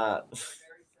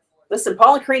 listen,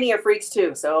 Paul and Karini are freaks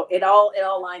too, so it all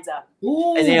lines up.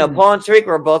 Ooh. And Paul and Tarik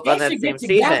were both on that same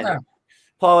season.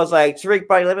 Paul was like, Tarik,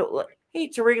 buddy, hey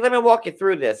Tarik, let me walk you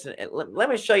through this, and let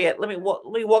me show you. Let me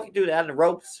walk you through that on the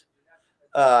ropes.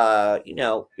 Because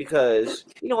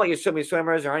you don't want your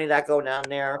swimmers or any of that go down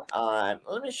there.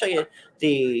 Let me show you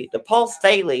the Paul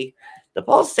Staley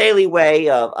way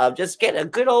of just getting a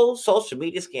good old social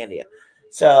media scandal.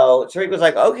 So Tarik was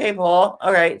like, okay, Paul,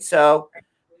 all right. So,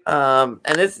 and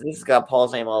this has got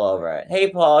Paul's name all over it.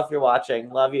 Hey, Paul, if you're watching,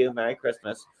 love you, Merry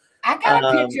Christmas. I got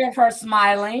a picture of her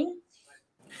smiling.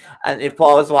 And if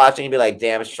Paul was watching, he'd be like,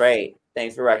 damn straight.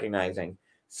 Thanks for recognizing.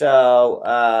 So,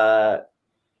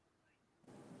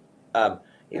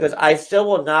 he goes, I still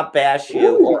will not bash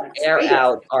you or air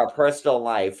out our personal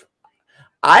life.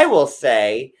 I will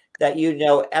say that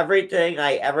everything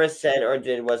I ever said or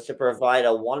did was to provide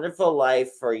a wonderful life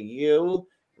for you,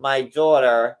 my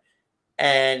daughter,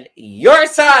 and your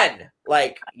son.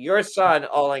 Like, your son,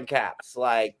 all in caps.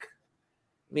 Like,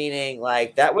 meaning,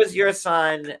 like, that was your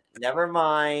son. Never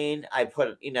mind. I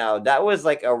put, that was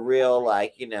like a real,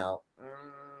 like,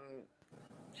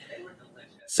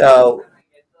 So,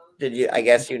 did you, I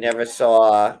guess you never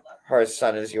saw her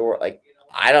son as your, like,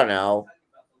 I don't know.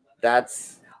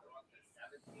 That's.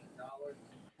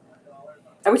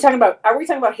 Are we talking about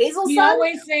Hazel's son? He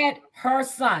always said her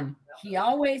son. He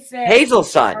always said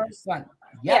Hazel's son. Her son.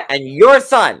 Yeah. And your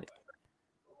son.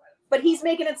 But he's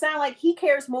making it sound like he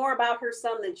cares more about her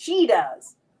son than she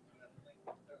does.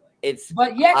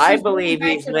 But yet I believe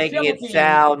he's making it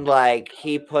sound like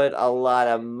he put a lot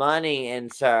of money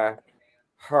into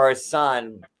her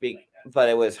son, but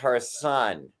it was her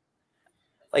son.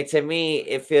 Like, to me,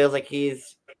 it feels like he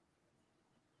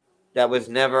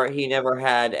never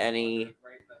had any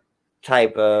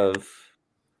type of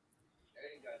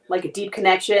like a deep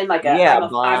connection, like a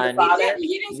bond. He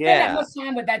didn't spend that much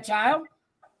time with that child.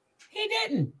 He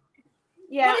didn't.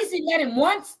 Yeah. At least he met him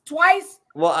once, twice.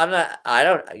 Well,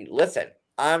 listen,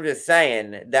 I'm just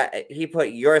saying that he put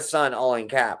your son all in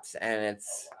caps, and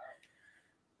it's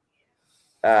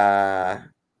I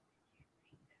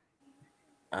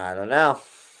don't know.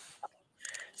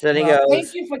 So then he goes,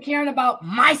 thank you for caring about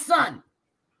my son.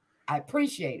 I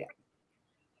appreciate it.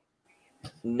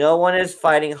 No one is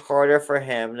fighting harder for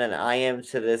him than I am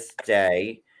to this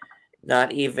day.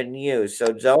 Not even you.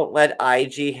 So don't let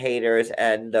IG haters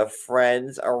and the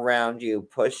friends around you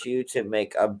push you to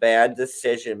make a bad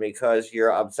decision because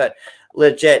you're upset.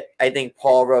 Legit, I think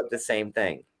Paul wrote the same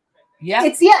thing. Yeah.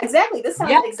 Exactly. This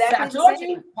sounds exactly the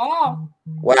same. Paul.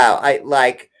 Wow.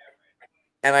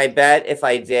 And I bet if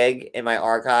I dig in my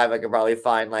archive, I could probably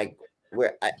find like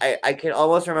where I can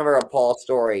almost remember a Paul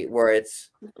story where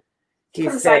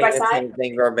he's saying the same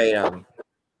thing verbatim.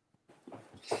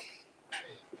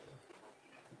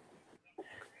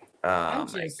 Oh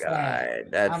my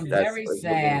God. I'm very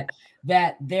sad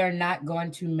that they're not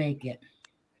going to make it.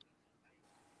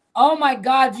 Oh my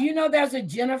God. Do you know there's a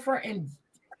Jennifer and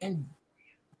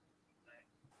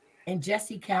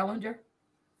Jesse Calendar?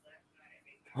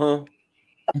 Huh?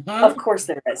 Of course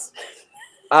there is.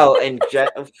 Oh, and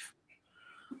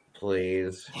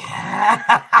please. I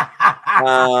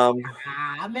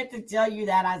meant to tell you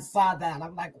that I saw that.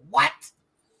 I'm like, what?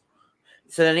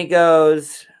 So then he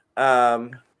goes,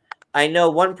 I know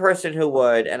one person who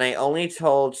would, and I only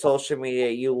told social media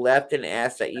you left and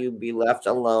asked that you be left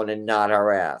alone and not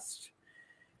harassed.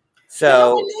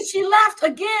 So she left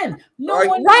again. No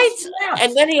one right, knew she left.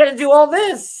 And then he had to do all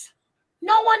this.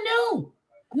 No one knew.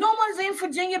 No one's in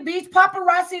Virginia Beach.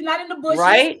 Paparazzi not in the bushes.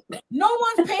 Right? No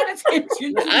one's paying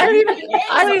attention. I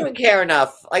don't even care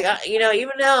enough. Like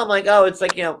even now I'm like, oh, it's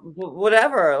like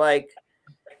whatever. Like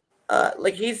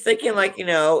he's thinking like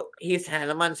he's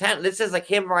Hannah Montana. This is like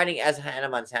him writing as Hannah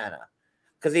Montana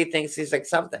because he thinks he's like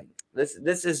something.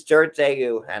 This is Dirt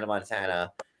Daegu Hannah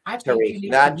Montana. Tarik,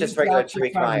 not just regular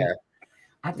Tarik Meyer.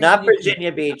 Not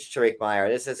Virginia Beach Tarik Meyer.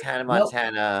 This is Hannah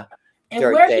Montana. And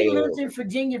where he lives in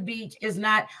Virginia Beach is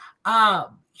not,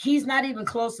 he's not even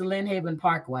close to Lynn Haven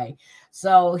Parkway.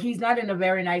 So he's not in a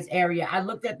very nice area. I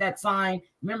looked at that sign.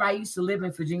 Remember, I used to live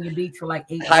in Virginia Beach for like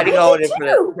 8 years. Hiding over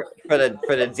for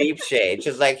the deep shade.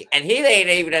 Just like, and he ain't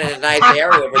even in a nice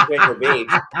area of Virginia Beach.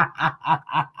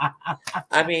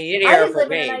 I mean, you didn't hear it from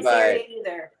me,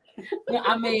 but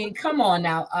I mean, come on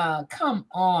now. Come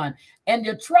on. And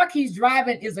the truck he's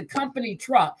driving is a company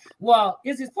truck. Well,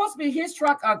 is it supposed to be his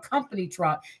truck or a company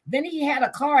truck? Then he had a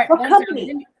car at one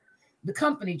time. The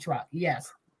company truck,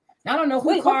 yes. I don't know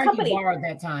who car he borrowed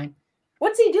that time.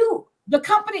 What's he do? The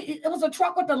company, it was a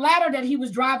truck with the ladder that he was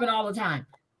driving all the time.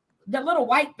 The little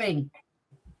white thing.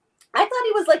 I thought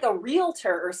he was like a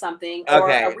realtor or something. Or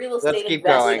a real estate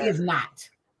investor. He is not.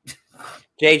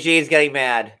 JG is getting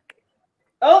mad.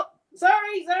 Oh,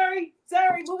 sorry.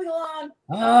 Moving along.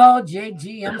 Oh,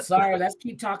 JG, I'm sorry. Let's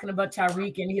keep talking about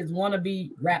Tarik and his wannabe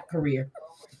rap career.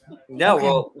 No, okay.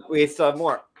 Well, we still have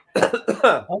more.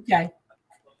 Okay.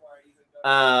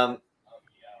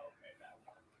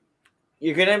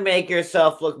 You're gonna make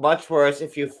yourself look much worse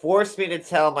if you force me to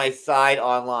tell my side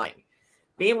online.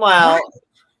 Meanwhile,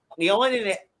 the only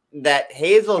thing that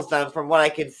Hazel's done, from what I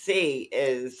can see,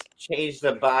 is change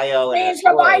the bio. Change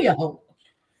the bio.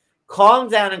 Calm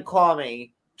down and call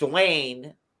me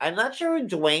Dwayne. I'm not sure who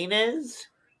Dwayne is.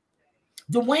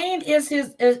 Dwayne is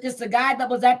the guy that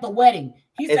was at the wedding.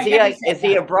 Is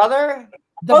he a brother?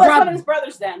 That's one of his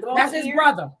brothers then. That's his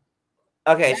brother.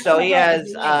 Okay, so he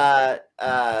has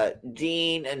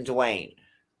Dean and Dwayne.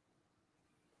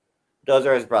 Those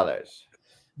are his brothers.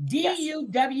 Duwain,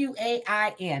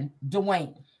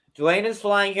 Dwayne. Dwayne is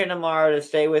flying here tomorrow to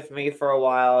stay with me for a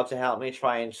while to help me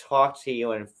try and talk to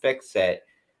you and fix it.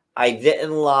 I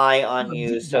didn't lie on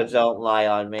you, so don't lie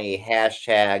on me.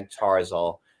 Hashtag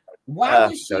Tarzal. Why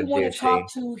would she want to talk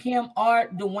to him or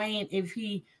Dwayne if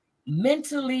he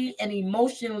mentally and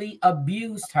emotionally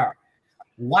abused her?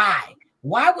 Why?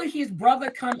 Why would his brother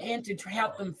come in to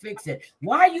help them fix it?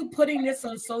 Why are you putting this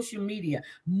on social media?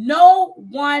 No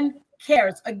one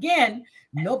cares. Again,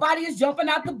 nobody is jumping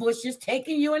out the bushes,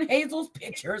 taking you and Hazel's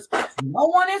pictures. No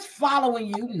one is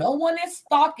following you. No one is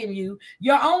stalking you.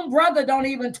 Your own brother don't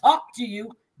even talk to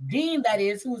you. Dean, that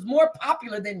is, who's more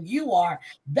popular than you are.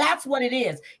 That's what it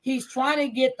is. He's trying to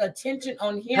get the attention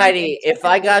on him. Heidi, if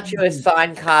I got you a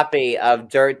signed copy of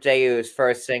Dirt Daewoo's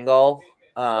first single,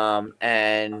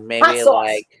 and maybe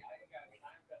like,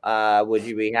 would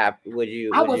you be happy?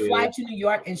 I would fly to New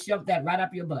York and shove that right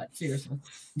up your butt. Seriously.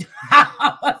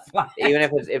 Even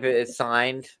if it's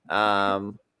signed.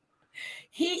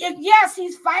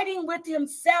 He's fighting with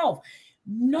himself.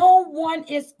 No one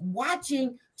is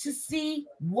watching to see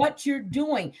what you're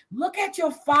doing. Look at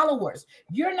your followers.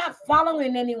 You're not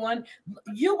following anyone.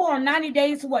 You were on 90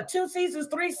 days to what? 2 seasons,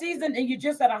 3 seasons, and you're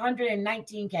just at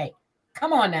 119K.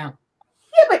 Come on now.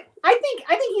 Yeah, but I think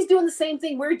he's doing the same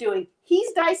thing we're doing.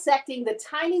 He's dissecting the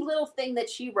tiny little thing that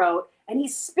she wrote and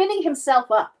he's spinning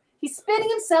himself up. He's spinning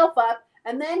himself up,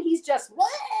 and then he's just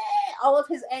all of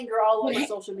his anger all over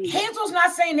social media. Hazel's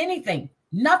not saying anything.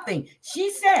 Nothing.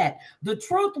 She said the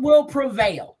truth will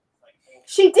prevail.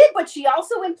 She did, but she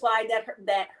also implied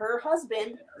that her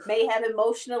husband may have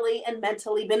emotionally and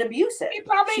mentally been abusive. He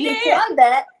probably did. Implied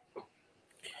that.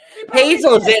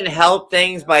 Hazel didn't help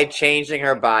things by changing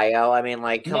her bio. I mean,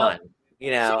 like, come on.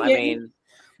 You know, I mean.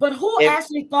 But who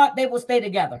actually thought they would stay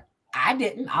together? I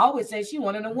didn't. I always say she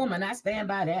wanted a woman. I stand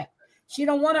by that. She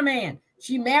don't want a man.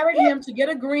 She married him to get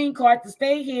a green card to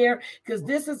stay here because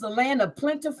this is a land of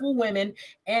plentiful women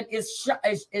and is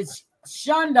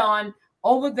shunned on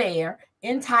over there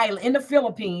in Thailand, in the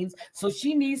Philippines. So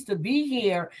she needs to be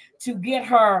here to get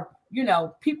her, you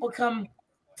know, people come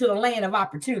to the land of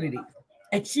opportunity.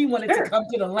 And she wanted to come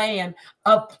to the land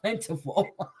of plentiful.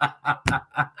 I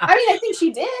mean, I think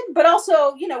she did, but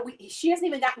also, you know, she hasn't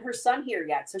even gotten her son here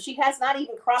yet. So she has not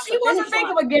even crossed the finish line. She wasn't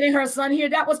thinking of getting her son here.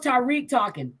 That was Tarik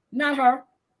talking, not her.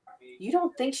 You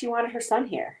don't think she wanted her son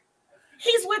here?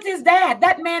 He's with his dad.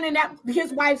 That man and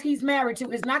his wife he's married to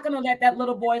is not going to let that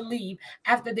little boy leave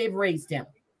after they've raised him.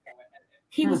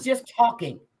 He was just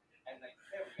talking.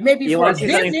 Maybe you for want to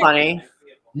see something funny?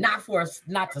 Not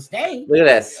to stay. Look at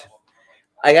this.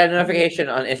 I got a notification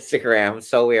on Instagram.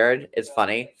 So weird. It's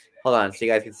funny. Hold on, so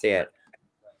you guys can see it.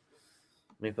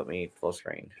 Let me put me full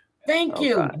screen. Thank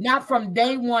you. God. Not from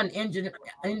day one,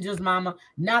 Angel's mama.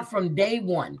 Not from day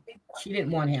one. She didn't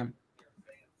want him.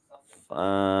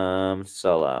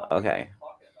 Solo. Okay.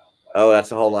 Oh,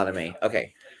 that's a whole lot of me.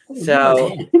 Okay.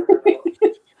 So.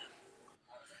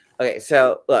 Okay.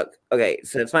 So look. Okay.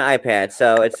 So it's my iPad.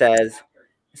 So it says,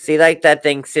 see, like that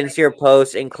thing. Since your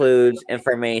post includes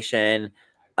information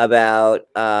about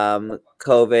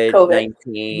COVID-19,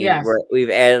 yes. We've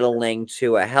added a link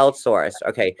to a health source.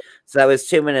 Okay, so that was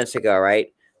 2 minutes ago,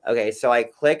 right? Okay, so I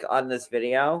click on this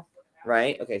video,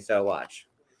 right? Okay, so watch.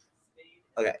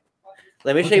 Okay,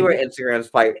 let me show you where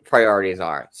Instagram's priorities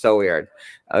are. So weird.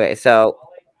 Okay, so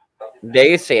there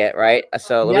you see it, right?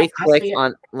 So let me click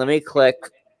on. Let me click.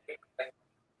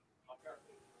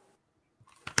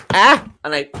 And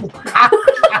I.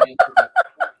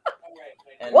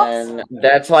 And then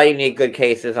that's why you need good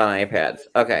cases on iPads.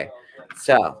 Okay.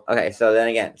 So then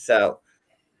again. So,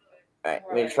 all right,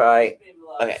 let me try.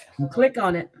 Okay. You click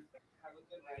on it.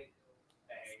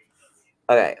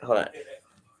 Okay, hold on.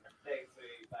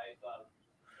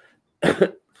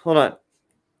 Hold on.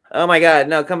 Oh my God.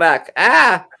 No, come back.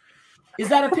 Is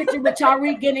that a picture with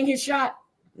Tarik getting his shot?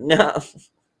 No.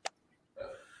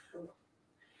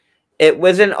 It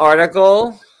was an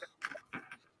article.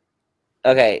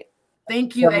 Okay.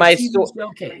 Thank you.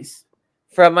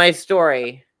 From my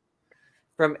story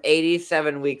from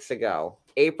 87 weeks ago,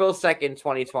 April 2nd,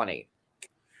 2020.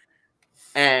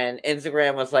 And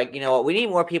Instagram was like, you know what? We need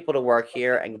more people to work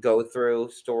here and go through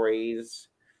stories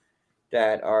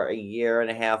that are a year and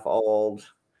a half old.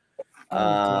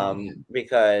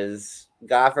 Because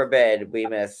God forbid we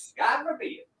miss,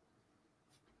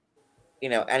 you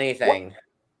know, anything.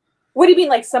 What do you mean?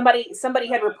 Like somebody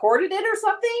had reported it or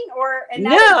something?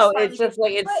 No, it's just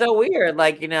like, it's so weird.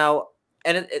 Like, you know,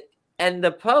 and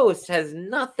the post has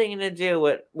nothing to do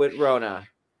with Rona.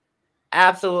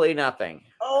 Absolutely nothing.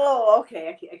 Oh,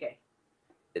 okay.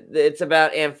 It's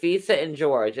about Amphisa and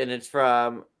George, and it's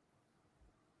from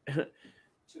hold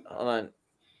on,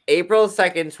 April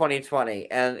 2nd,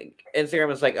 2020. And Instagram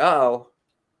was like, oh,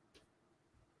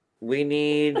 we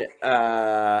need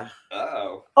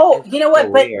Oh, you know what?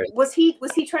 So but was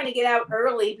he trying to get out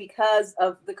early because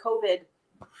of the COVID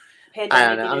pandemic? I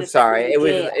don't know. I'm sorry.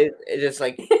 It just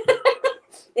like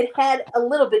it had a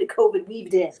little bit of COVID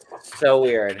weaved in. So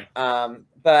weird.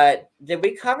 But did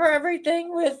we cover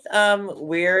everything with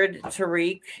weird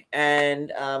Tarik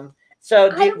and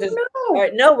so I don't know. All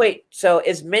right, no, wait. So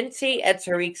is Minty at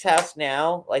Tarik's house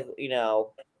now? Like, you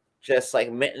know, just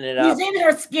like mitting it up. He's in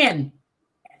her skin.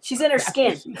 She's in her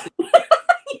skin.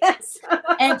 Yes.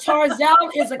 And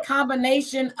Tarzell is a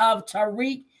combination of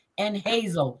Tarik and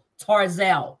Hazel.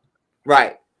 Tarzell.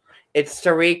 Right. It's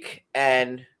Tarik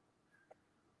and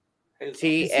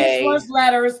T-A. His first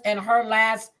letters and her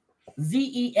last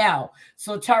Z-E-L.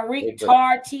 So Tarik,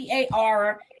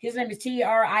 T-A-R. His name is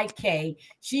T-R-I-K.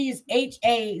 She is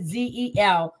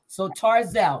H-A-Z-E-L. So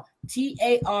Tarzell,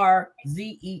 T-A-R-Z-E-L.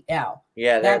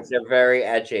 Yeah, they're very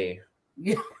edgy.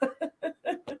 Yeah.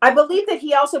 I believe that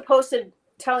he also posted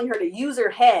telling her to use her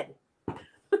head.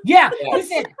 Yeah, he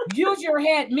said, use your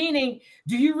head, meaning,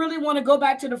 do you really want to go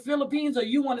back to the Philippines or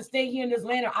you want to stay here in this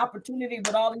land of opportunity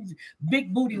with all these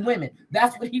big booty women?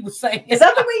 That's what he was saying. Is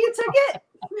that the way you took it?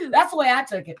 That's the way I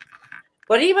took it.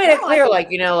 But he made it clear,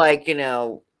 like, you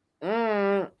know,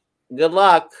 Good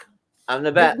luck. I'm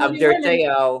the best. I'm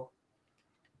Dirteo.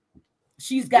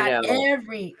 She's got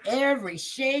every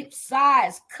shape,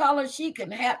 size, color she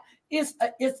can have. It's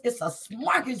a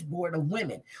smorgasbord of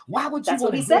women. Why would you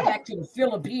want to go back to the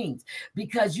Philippines?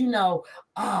 Because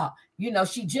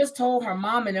she just told her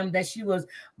mom and them that she was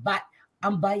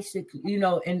I'm bicycle,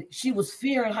 and she was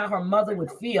fearing how her mother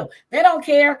would feel. They don't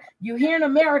care. You here in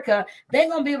America, they're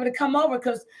gonna be able to come over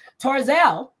because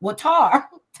Tarik,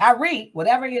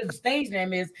 whatever his stage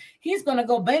name is, he's gonna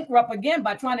go bankrupt again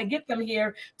by trying to get them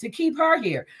here to keep her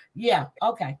here. Yeah,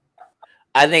 okay.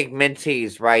 I think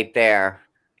Minty's right there,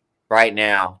 right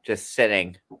now, just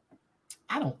sitting.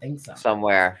 I don't think so.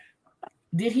 Somewhere.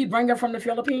 Did he bring her from the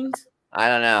Philippines? I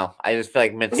don't know. I just feel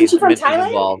like Minty's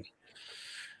involved.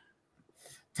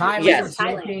 Thailand, yes.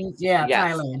 Philippines, yeah,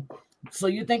 yes. Thailand. So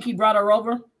you think he brought her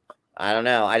over? I don't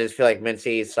know. I just feel like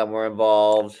Minty's somewhere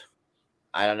involved.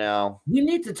 I don't know. We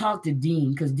need to talk to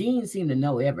Dean because Dean seemed to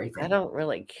know everything. I don't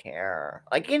really care.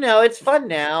 It's fun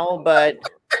now, but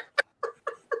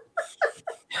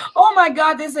oh my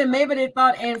God! They said maybe they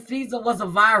thought Anfisa was a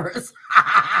virus.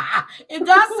 It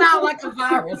does sound like a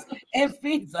virus.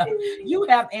 Anfisa, you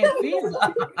have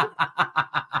Anfisa.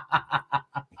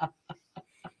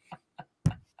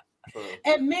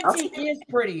 And Minty is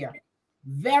prettier,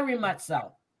 very much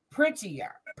so.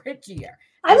 Prettier.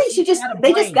 I think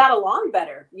they just got along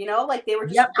better, like they were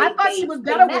just. Yep, I thought she was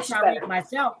better with Tarik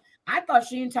myself. I thought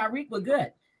she and Tarik were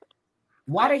good.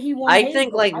 Why did he want? I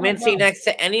think Minty next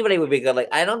to anybody would be good.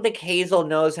 I don't think Hazel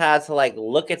knows how to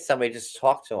look at somebody, just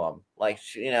talk to them.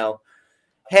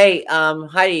 Hey,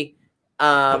 Heidi,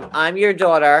 I'm your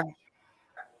daughter.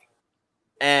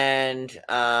 And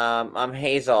I'm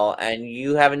Hazel, and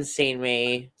you haven't seen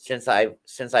me since I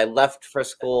left for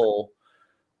school.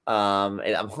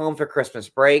 I'm home for Christmas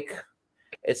break.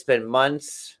 It's been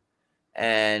months,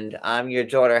 and I'm your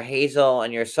daughter Hazel,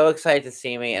 and you're so excited to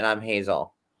see me, and I'm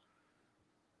Hazel.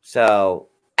 So,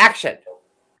 action.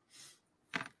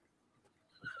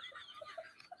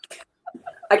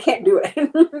 I can't do it.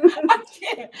 I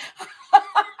can't.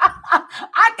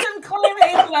 I couldn't claim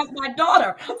Hazel as my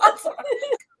daughter. I'm sorry.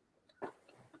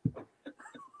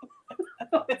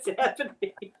 What's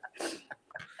happening?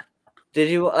 Did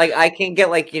you I can get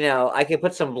I can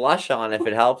put some blush on if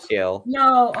it helps you.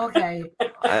 No, okay.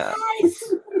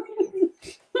 Nice.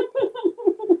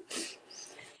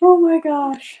 Oh my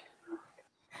gosh.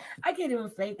 I can't even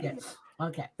fake it.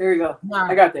 Okay. There you go. Now,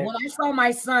 I got there. When I saw my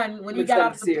son, when he got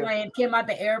off the plane, came out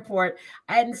the airport,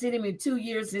 I hadn't seen him in 2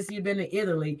 years since he'd been to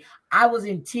Italy. I was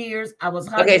in tears. I was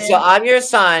hugging. Okay, so I'm your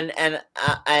son, and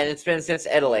it's been since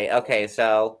Italy. Okay,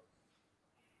 so.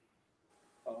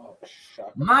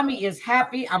 Mommy is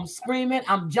happy. I'm screaming.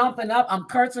 I'm jumping up. I'm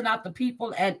cursing out the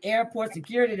people at airport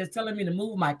security that's telling me to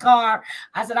move my car.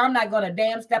 I said, I'm not going to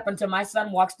damn step until my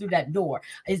son walks through that door.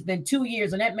 It's been 2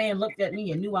 years, and that man looked at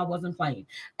me and knew I wasn't playing.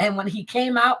 And when he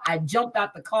came out, I jumped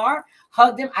out the car,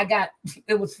 hugged him.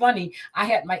 It was funny. I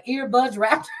had my earbuds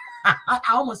wrapped. I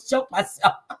almost choked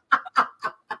myself.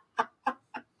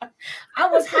 I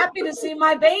was happy to see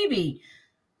my baby,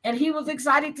 and he was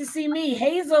excited to see me.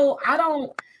 Hazel, I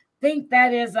don't think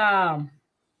that is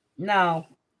no,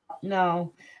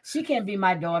 she can't be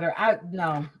my daughter.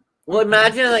 No. Well,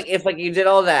 imagine if you did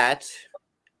all that,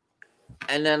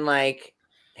 and then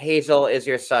Hazel is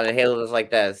your son, and Hazel is like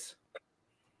this.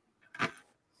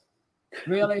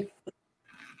 Really?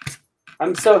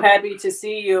 I'm so happy to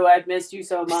see you. I've missed you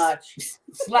so much.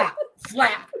 Slap.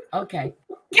 Okay,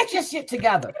 get your shit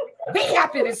together. Be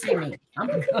happy to see me. I'm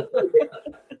good.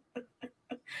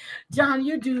 John,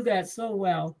 you do that so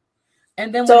well.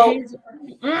 And then when Hazel,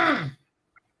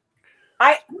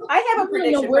 I have a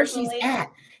prediction. Know where she's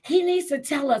at. He needs to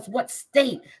tell us what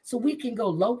state so we can go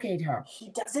locate her. He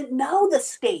doesn't know the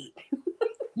state.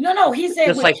 No. He said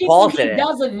just people he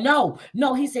doesn't know.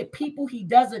 No, he said people he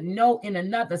doesn't know in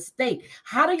another state.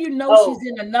 How do you know she's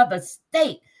in another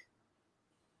state?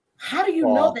 How do you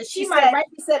know that she said,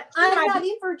 I'm not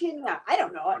in Virginia. I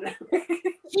don't know.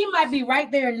 She might be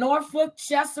right there in Norfolk,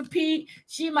 Chesapeake.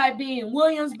 She might be in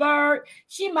Williamsburg.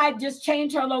 She might just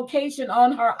change her location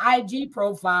on her IG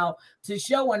profile to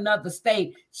show another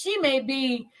state. She may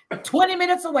be 20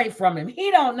 minutes away from him.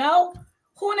 He don't know.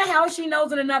 Who in the hell she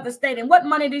knows in another state? And what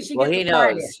money did she get? He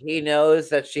knows. He knows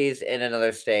that she's in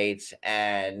another state,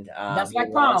 and that's like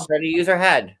wants her to use her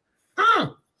head.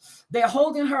 They're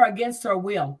holding her against her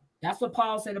will. That's what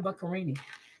Paul said about Karini.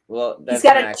 Well, he's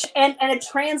got and a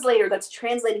translator that's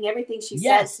translating everything she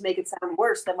says to make it sound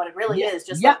worse than what it really is.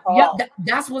 Just like Paul.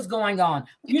 That's what's going on.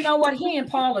 You know what? He and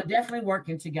Paul are definitely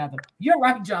working together. You're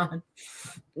right, John.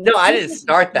 No, I didn't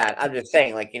start that. I'm just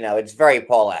saying, like, it's very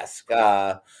Paul-esque.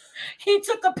 He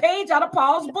took a page out of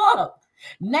Paul's book.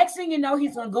 Next thing you know,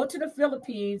 he's going to go to the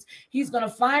Philippines. He's going to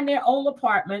find their old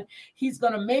apartment. He's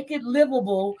going to make it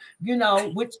livable,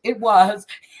 which it was.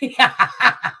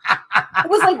 It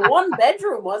was like one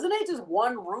bedroom, wasn't it? Just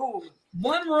one room.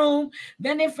 One room.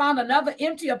 Then they found another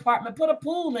empty apartment, put a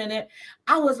pool in it.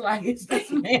 I was like, it's this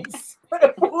man's. Put a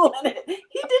pool in it.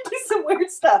 He did do some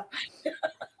weird stuff.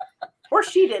 Or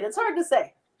she did. It's hard to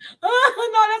say. No,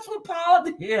 that's what Paul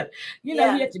did. He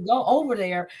had to go over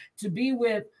there to be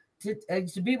with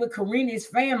Karina's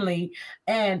family,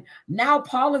 and now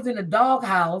Paul is in a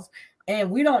doghouse,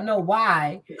 and we don't know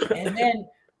why. And then,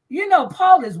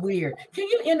 Paul is weird. Can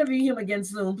you interview him again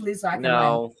soon, please? So I can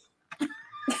no.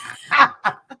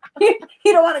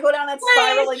 You don't want to go down that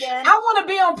spiral again. I want to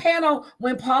be on panel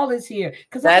when Paul is here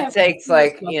because that takes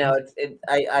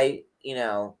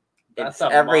it's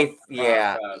every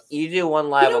you do one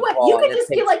live with Paul, you could and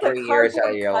just it takes be like 3 years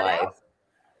out of your life.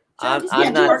 I'm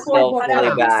not still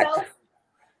fully back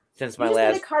since my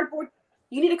last.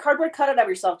 You need a cardboard cutout of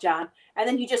yourself, John, and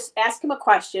then you just ask him a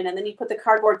question, and then you put the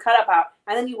cardboard cutout out,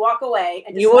 and then you walk away.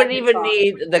 And you wouldn't even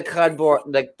need the cardboard,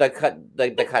 the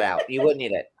cutout. You wouldn't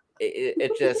need it.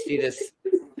 You just.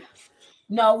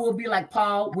 No, we'll be like,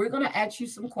 Paul, we're going to ask you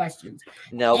some questions.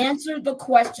 No. Answer the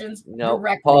questions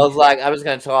directly. Paul's like, I was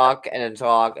going to talk and then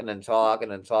talk and then talk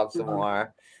and then talk some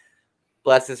more.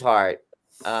 Bless his heart.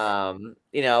 Paul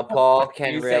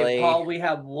can really. Paul, we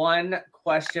have one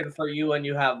question for you and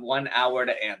you have 1 hour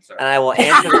to answer. And I will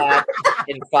answer that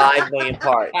in 5 million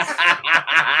parts.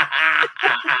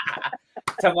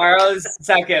 Tomorrow's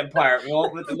second part.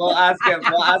 We'll ask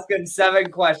him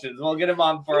 7 questions. We'll get him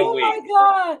on for a week.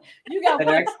 Oh my God. The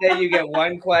next day you get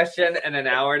 1 question and an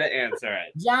hour to answer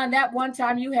it. John, that one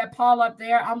time you had Paul up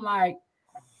there, I'm like,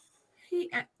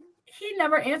 he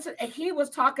never answered. And he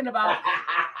was talking about,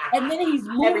 and then he's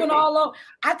moving all over.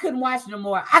 I couldn't watch no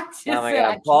more. I just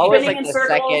said, Paul was like the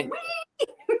second.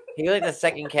 He was like the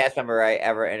second cast member I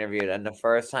ever interviewed, and the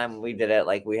first time we did it,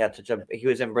 like we had he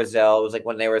was in Brazil. It was like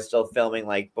when they were still filming,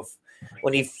 like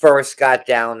when he first got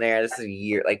down there. This is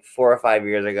 4 or 5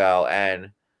 years ago,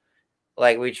 and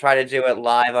like we tried to do it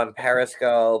live on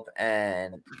Periscope,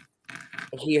 and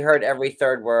he heard every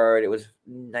third word. It was a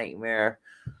nightmare.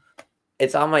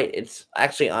 It's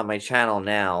actually on my channel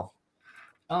now.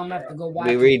 I'm gonna have to go watch.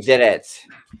 We redid it.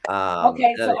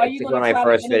 Okay, so are you one of my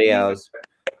first videos?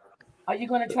 Are you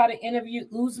going to try to interview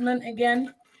Usman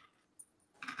again?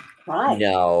 Why?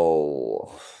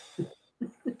 No. I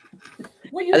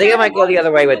think I might go the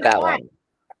other way with that one.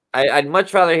 I'd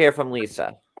much rather hear from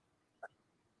Lisa.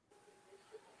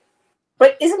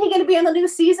 But isn't he going to be on the new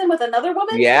season with another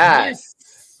woman?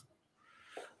 Yes.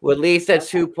 With Lisa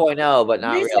 2.0, but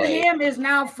not Lisa really. Ham is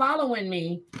now following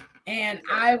me, and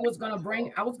I was going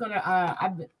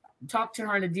to talk to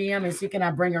her in the DM and see can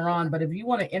I bring her on. But if you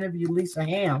want to interview Lisa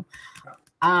Ham,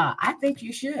 I think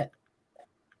you should.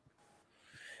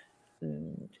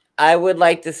 I would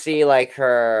like to see like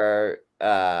her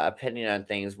opinion on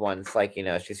things once, like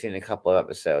she's seen a couple of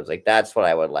episodes. Like that's what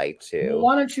I would like to.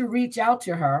 Why don't you reach out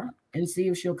to her and see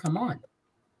if she'll come on?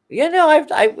 Yeah, no,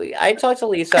 I talked to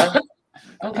Lisa.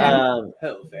 Okay.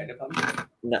 Vanderpump?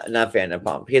 No, not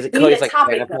Vanderpump. He's like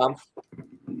Vanderpump.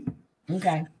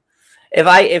 Okay. If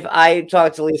I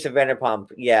talk to Lisa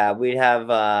Vanderpump, yeah, we'd have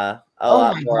a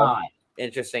lot more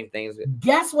interesting things.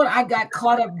 Guess what I got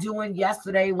caught up doing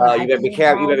yesterday? You better be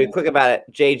careful. You better be quick about it.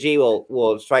 JG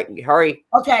will strike. Hurry.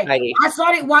 Okay. Heidi. I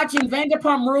started watching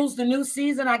Vanderpump Rules, the new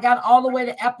season. I got all the way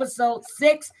to episode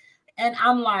 6, and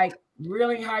I'm like,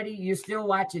 really, Heidi? You're still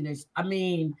watching this? I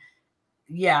mean,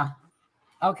 yeah.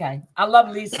 Okay. I love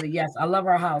Lisa. Yes, I love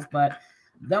her house, but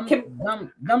them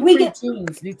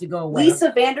preteens need to go away.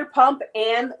 Lisa Vanderpump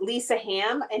and Lisa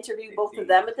Ham, interview both of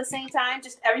them at the same time.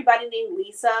 Just everybody named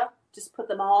Lisa. Just put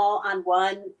them all on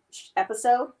one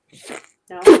episode.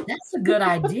 No? That's a good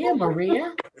idea,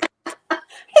 Maria.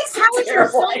 How's your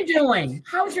son doing?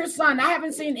 How's your son? I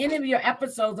haven't seen any of your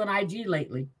episodes on IG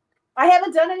lately. I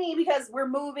haven't done any because we're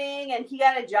moving and he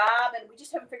got a job and we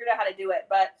just haven't figured out how to do it.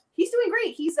 But he's doing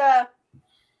great. He's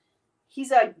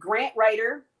a grant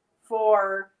writer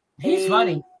for He's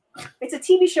funny. It's a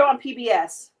TV show on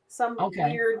PBS. Some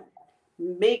weird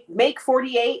Make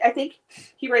 48, I think.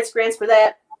 He writes grants for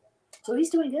that. So he's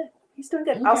doing good. He's doing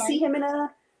good. Okay. I'll see him in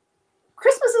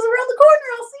Christmas is around the corner.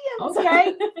 I'll see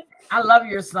him. Okay. I love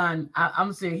your son.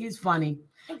 I'm serious. He's funny.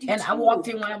 And I walked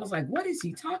in when I was like, what is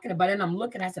he talking about? And I'm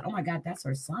looking, I said, oh my God, that's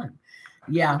her son.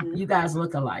 Yeah, you guys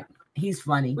look alike. He's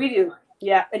funny. We do.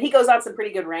 Yeah. And he goes on some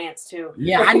pretty good rants too.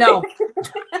 Yeah, I know.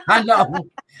 I know.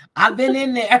 I've been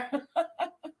in there.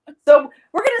 So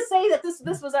we're gonna say that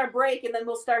this was our break, and then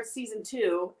we'll start season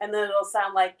 2, and then it'll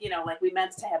sound like, you know, like we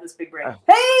meant to have this big break.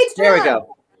 Hey, it's there we John.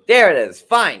 go. There it is.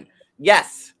 Fine.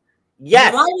 Yes.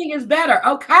 Yes. The lighting is better.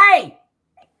 Okay.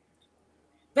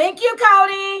 Thank you,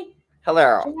 Cody.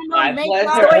 Hello. My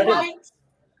pleasure.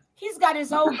 He's got his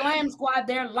whole glam squad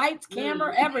there, lights,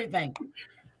 camera, everything.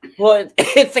 Well,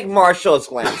 it's like Marshall's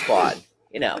Glam Squad,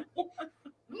 you know.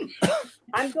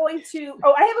 I'm going to.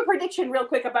 Oh, I have a prediction real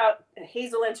quick about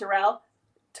Hazel and Terrell.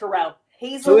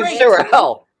 Hazel. Who's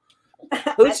Terrell?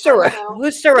 Who's Terrell?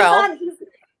 Who's Terrell?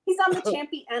 He's on the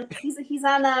champion, and he's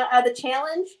on the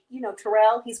challenge. You know,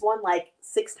 Terrell. He's won like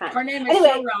 6 times. Her name is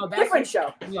anyway, Terrell. Different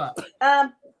show. Look.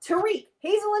 Tarik,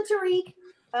 Hazel and Tarik.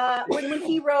 When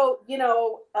he wrote, you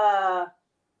know,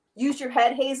 use your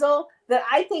head, Hazel. That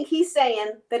I think he's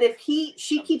saying that if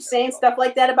she keeps saying stuff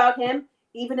like that about him,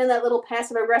 even in that little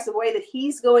passive aggressive way, that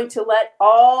he's going to let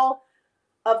all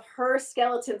of her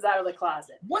skeletons out of the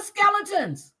closet. What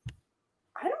skeletons?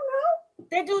 I don't know.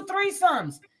 They do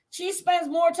threesomes. She spends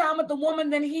more time with the woman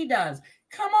than he does.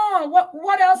 Come on,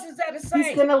 what else is there to say?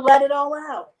 He's gonna let it all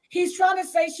out. He's trying to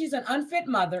say she's an unfit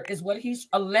mother, is what he's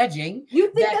alleging.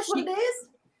 You think that's what it is?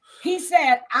 He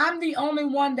said, I'm the only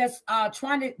one that's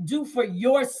trying to do for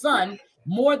your son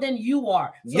more than you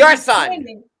are. So your son.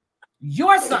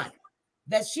 Your son.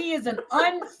 That she is an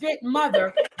unfit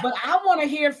mother. But I want to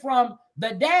hear from the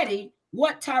daddy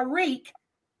what Tarik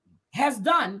has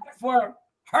done for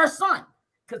her son.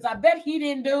 Because I bet he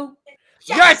didn't do.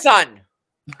 Your son.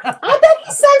 I bet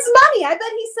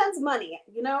he sends money.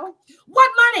 You know?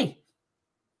 What money?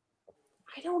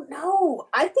 I don't know.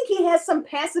 I think he has some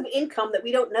passive income that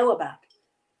we don't know about.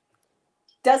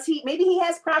 Does he? Maybe he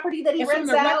has property that he rents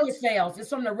out. It's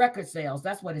from the record sales.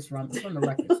 That's what it's from. It's from the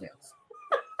record sales.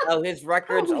 Oh, his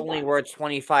record's only worth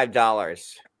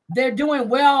 $25. They're doing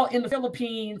well in the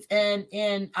Philippines and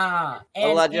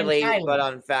allegedly, in but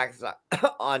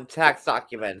on tax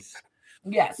documents.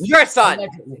 Yes. Your son.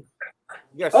 Allegedly.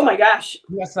 Your son. Oh my gosh.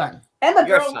 Your son. Emma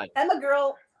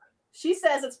girl. She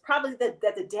says it's probably that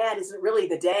the dad isn't really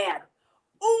the dad.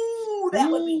 Ooh,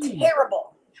 that would be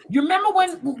terrible. You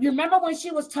remember when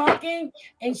she was talking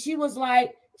and she was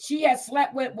like she had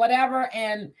slept with whatever,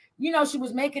 and you know she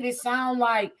was making it sound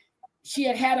like she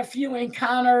had had a few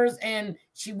encounters and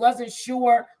she wasn't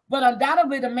sure, but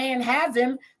undoubtedly the man has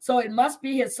him, so it must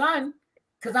be his son,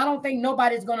 because I don't think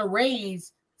nobody's going to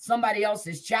raise somebody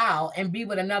else's child and be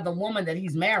with another woman that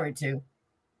he's married to.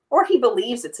 Or he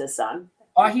believes it's his son.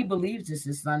 Or he believes it's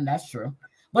his son. That's true.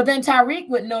 But then Tarik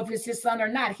wouldn't know if it's his son or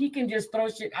not. He can just throw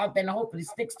shit out there and hopefully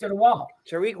sticks to the wall.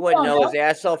 Tarik wouldn't know his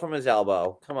asshole from his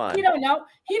elbow. Come on. He don't know.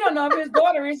 He don't know if his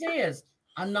daughter is his.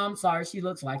 I'm sorry. She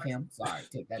looks like him. Sorry.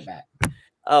 Take that back.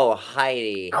 Oh,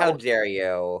 Heidi. How dare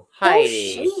you?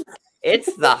 Heidi.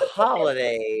 It's the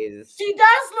holidays. She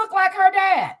does look like her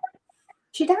dad.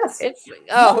 She does.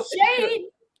 No shade.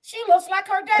 She looks like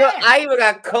her dad. So I even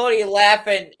got Cody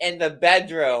laughing in the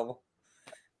bedroom.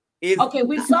 Okay,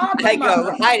 we saw I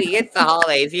go, Heidi, it's the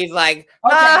holidays. He's like,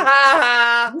 ha ha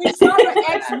ha. We saw the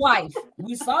ex-wife.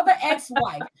 We saw the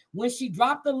ex-wife when she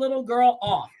dropped the little girl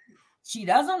off. She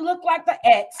doesn't look like the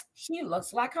ex. She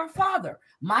looks like her father.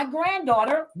 My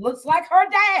granddaughter looks like her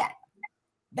dad.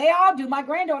 They all do. My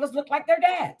granddaughters look like their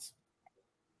dads.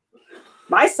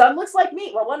 My son looks like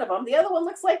me. Well, one of them. The other one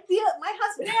looks like my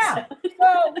husband. Yeah.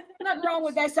 So nothing wrong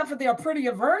with that, except for they're a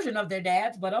prettier version of their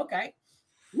dads, but okay.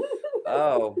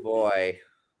 Oh, boy.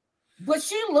 But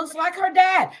she looks like her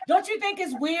dad. Don't you think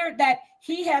it's weird that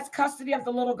he has custody of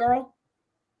the little girl?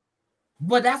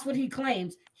 But that's what he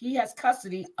claims. He has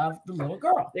custody of the little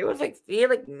girl. There was he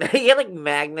had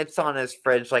magnets on his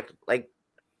fridge, like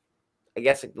I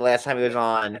guess the last time he was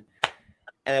on,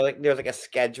 and there was a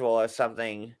schedule or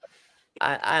something.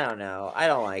 I don't know. I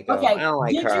don't like him. Okay. I don't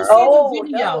like Did her. you see the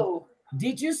video? No.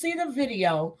 Did you see the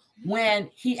video when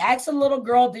he asked a little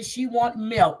girl, did she want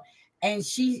milk? And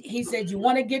he said, you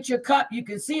want to get your cup? You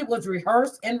can see it was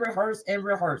rehearsed and rehearsed and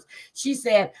rehearsed. She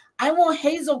said, I want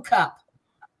Hazel cup.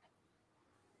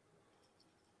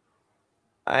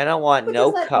 I don't want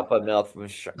no cup of milk from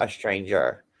a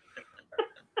stranger.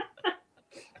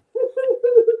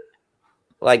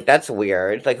 Like, that's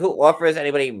weird. Like, who offers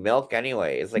anybody milk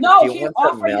anyways? Like, no, he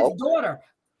offered his daughter.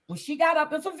 When she got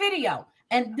up, it's a video.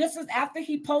 And this is after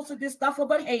he posted this stuff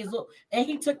about Hazel, and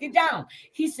he took it down.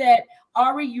 He said,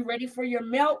 Ari, you ready for your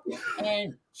milk?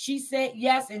 And she said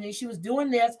yes. And then she was doing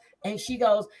this, and he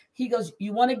goes,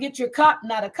 you want to get your cup?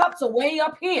 Now the cups are way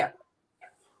up here.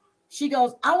 She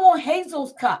goes, I want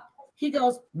Hazel's cup. He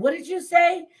goes, what did you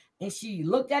say? And she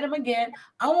looked at him again.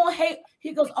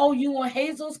 He goes, oh, you want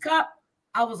Hazel's cup?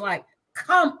 I was like,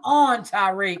 come on,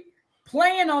 Tarik.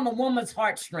 Playing on the woman's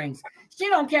heartstrings. She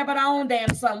don't care about her own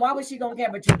damn son. Why would she gonna care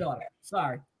about your daughter?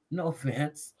 Sorry. No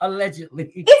offense.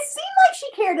 Allegedly. It seemed like she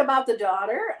cared about the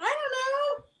daughter. I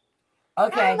don't know.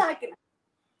 Okay. I'm not gonna...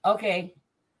 Okay.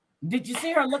 Did you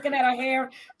see her looking at her hair,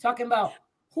 talking about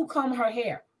who combed her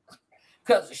hair?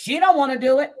 Because she don't want to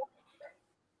do it.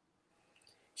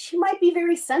 She might be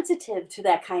very sensitive to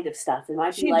that kind of stuff. It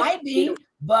might be she like, might be,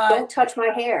 but don't touch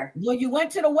my hair. When you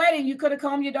went to the wedding, you could have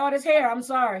combed your daughter's hair. I'm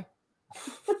sorry.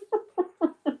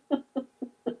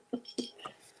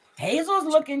 Hazel's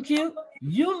looking cute.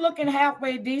 You looking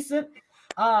halfway decent.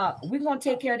 We're gonna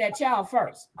take care of that child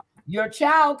first. Your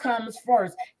child comes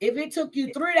first. If it took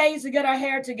you 3 days to get her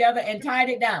hair together and tied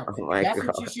it down, that's God.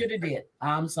 What you should have did.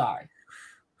 I'm sorry.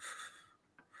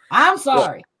 I'm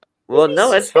sorry. Well,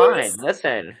 no, it's fine.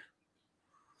 Listen.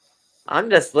 I'm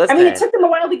just listening. I mean, it took them a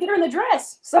while to get her in the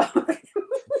dress. So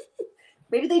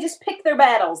maybe they just pick their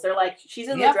battles. They're like, she's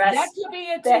in the dress. That could be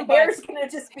it too. The hair's gonna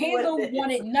just be Hazel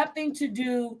wanted nothing to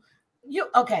do.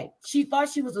 Okay, she thought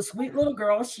she was a sweet little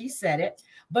girl. She said it.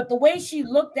 But the way she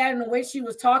looked at her and the way she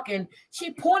was talking,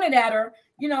 she pointed at her.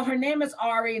 You know, her name is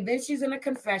Ari. And then she's in a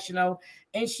confessional.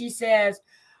 And she says,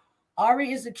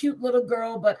 Ari is a cute little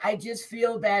girl, but I just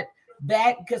feel that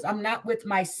because I'm not with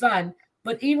my son.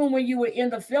 But even when you were in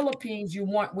the Philippines, you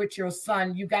weren't with your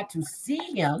son. You got to see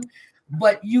him,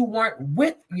 but you weren't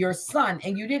with your son.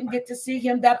 And you didn't get to see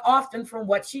him that often from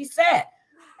what she said.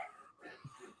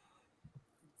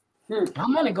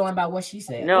 I'm only going by what she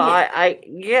said. No,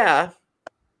 yeah.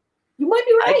 You might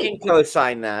be right. I can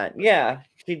co-sign that. Yeah,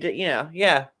 she did.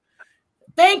 Yeah.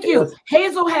 Thank you.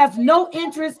 Hazel has no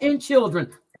interest in children.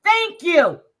 Thank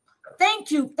you.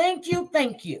 Thank you. Thank you.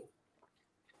 Thank you.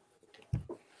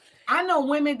 I know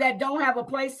women that don't have a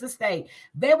place to stay.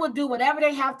 They will do whatever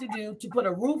they have to do to put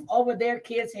a roof over their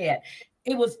kid's head.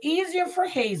 It was easier for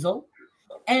Hazel.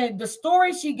 And the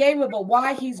story she gave about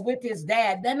why he's with his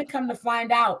dad, then to come to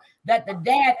find out that the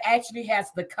dad actually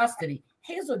has the custody.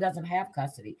 Hazel doesn't have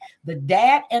custody. The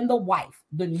dad and the wife,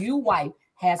 the new wife,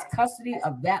 has custody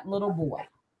of that little boy.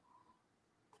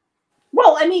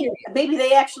 Well, I mean, maybe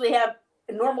they actually have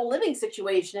a normal living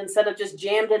situation instead of just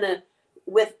jammed in a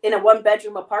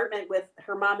 1-bedroom apartment with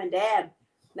her mom and dad.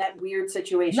 That weird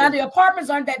situation. Now the apartments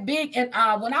aren't that big, and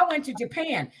when I went to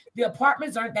Japan, the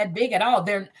apartments aren't that big at all.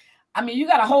 You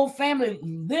got a whole family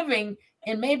living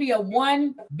in maybe a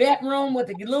 1-bedroom with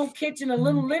a little kitchen, a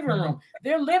little living room.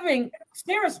 They're living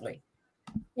seriously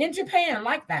in Japan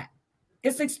like that.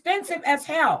 It's expensive as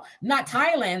hell. Not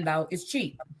Thailand though; it's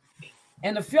cheap.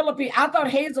 And the Philippines, I thought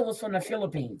Hazel was from the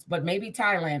Philippines, but maybe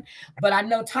Thailand. But I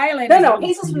know Thailand. No,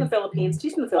 Hazel's from the Philippines.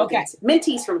 She's from the Philippines. Okay.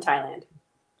 Minty's from Thailand.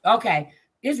 Okay.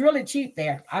 It's really cheap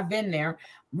there. I've been there.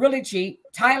 Really cheap.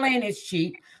 Thailand is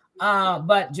cheap.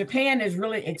 But Japan is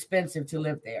really expensive to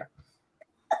live there.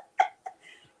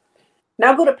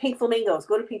 Now go to Pink Flamingos.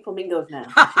 Go to Pink Flamingos now.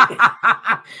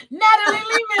 Natalie,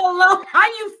 leave me alone. How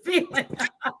you feeling?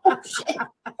 Oh, shit.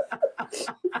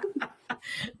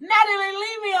 Natalie,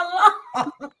 leave me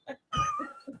alone.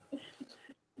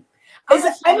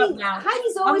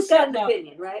 Heidi's always got an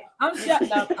opinion, right? I'm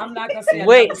shutting up. I'm not gonna say.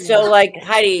 Wait, so like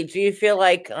Heidi, do you feel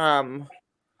like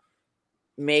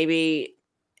maybe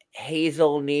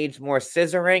Hazel needs more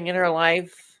scissoring in her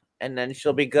life, and then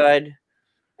she'll be good?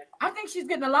 I think she's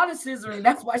getting a lot of scissoring.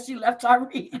 That's why she left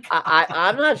Tarik.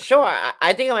 I'm not sure.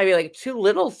 I think it might be like too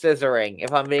little scissoring,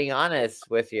 if I'm being honest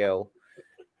with you.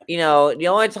 You know, the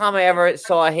only time I ever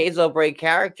saw Hazel break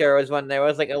character was when there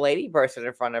was like a lady person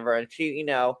in front of her, and she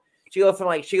go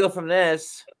from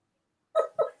this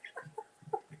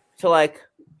to like,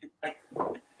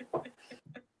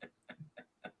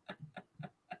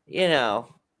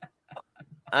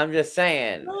 I'm just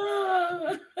saying.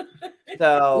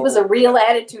 So it was a real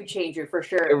attitude changer for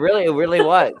sure. It really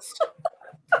was.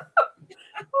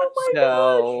 Oh my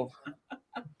gosh.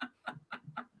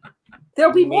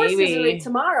 There'll be more scissoring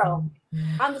tomorrow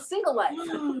on the single life.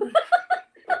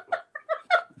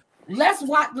 Let's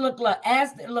watch. Look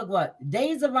what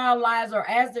Days of Our Lives, or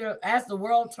as the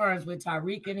world turns with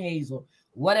Tarik and Hazel.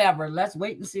 Whatever. Let's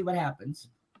wait and see what happens.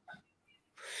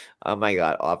 Oh my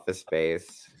God, Office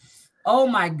Space. Oh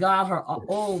my God,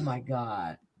 oh my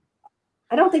God.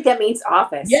 I don't think that means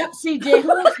Office. Yep, CJ,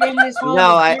 who's in this home?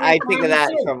 No, I think of that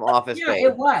too. from Office Yeah, Space.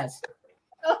 it was.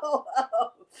 Oh.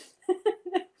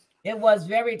 It was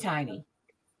very tiny.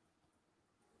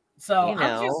 So You know.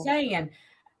 I'm just saying,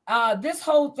 this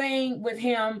whole thing with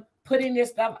him putting this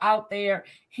stuff out there,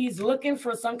 he's looking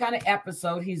for some kind of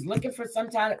episode. He's looking for some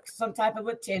type of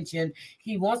attention.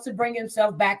 He wants to bring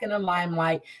himself back in the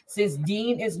limelight since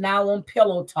Dean is now on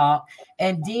Pillow Talk,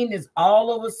 and Dean is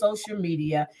all over social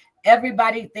media.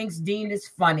 Everybody thinks Dean is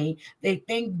funny. They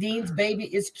think Dean's baby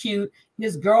is cute.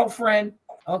 His girlfriend,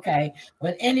 okay.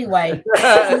 But anyway,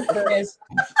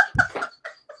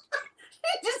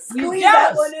 Just squeeze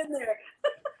that one in there.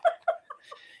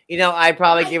 You know, I'd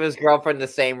probably give his girlfriend the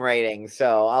same rating,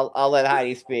 so I'll let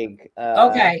Heidi speak.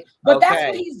 Okay, but that's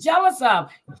what he's jealous of.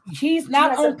 He's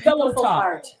not on Pillow Talk.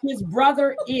 Heart. His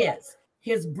brother is.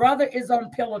 His brother is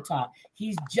on Pillow Talk.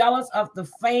 He's jealous of the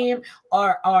fame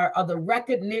or the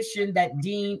recognition that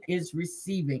Dean is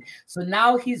receiving. So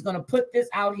now he's going to put this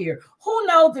out here. Who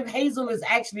knows if Hazel is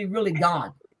actually really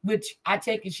gone, which I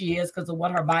take it she is because of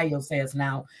what her bio says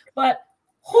now. But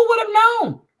who would have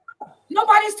known?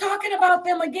 Nobody's talking about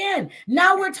them again.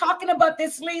 Now we're talking about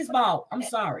this sleazeball. I'm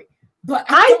sorry, but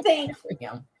I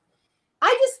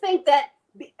just think that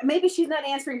maybe she's not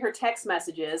answering her text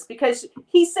messages because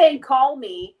he's saying call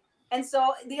me, and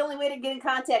so the only way to get in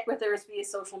contact with her is via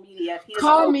social media.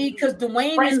 Call me because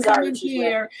Dwayne is coming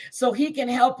here so he can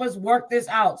help us work this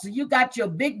out. So you got your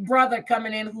big brother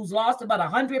coming in who's lost about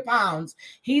 100 pounds.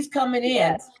 He's coming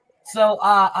in, so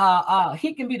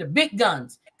he can be the big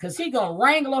guns. Because he gonna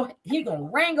wrangle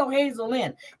Hazel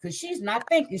in because she's not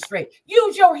thinking straight.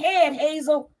 Use your head,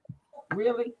 Hazel.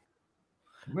 Really?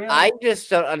 I just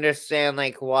don't understand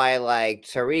why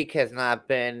Tarik has not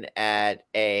been at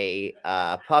a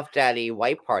Puff Daddy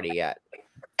white party yet.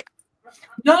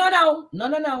 No.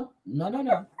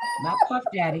 Not Puff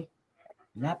Daddy.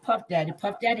 Not Puff Daddy.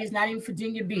 Puff Daddy is not in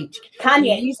Virginia Beach.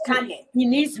 Kanye. He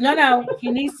needs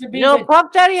to be. No,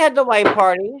 Puff Daddy had the white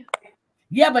party.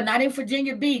 Yeah, but not in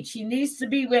Virginia Beach. He needs to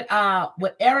be with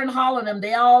Aaron Hall and them.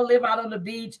 They all live out on the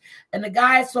beach. And the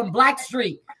guys from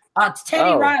Blackstreet,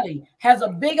 Teddy Riley, has a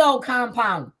big old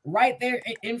compound right there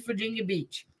in Virginia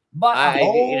Beach. But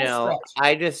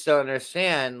I just don't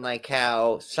understand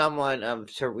how someone of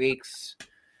Tarik's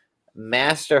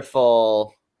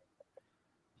masterful,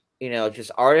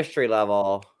 just artistry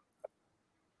level,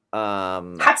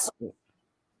 and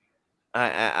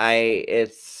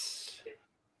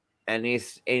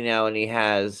he's, and he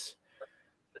has,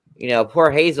 poor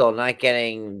Hazel not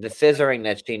getting the scissoring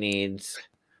that she needs.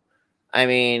 I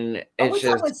mean, it's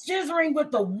just scissoring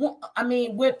with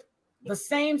with the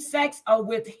same sex or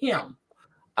with him.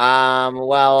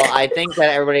 Well, I think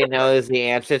that everybody knows the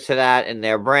answer to that in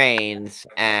their brains,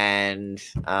 and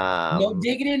no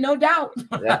diggity, no doubt.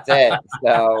 That's it.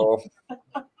 So.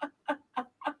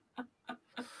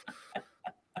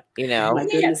 My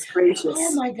goodness gracious.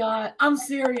 Oh my God. I'm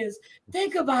serious.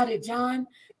 Think about it, John.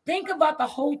 Think about the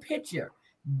whole picture.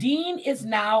 Dean is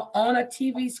now on a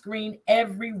TV screen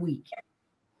every week.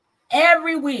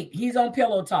 Every week he's on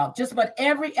Pillow Talk. Just about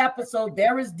every episode,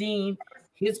 there is Dean,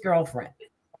 his girlfriend.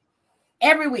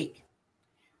 Every week.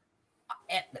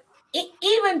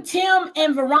 Even Tim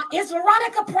and Veronica. Is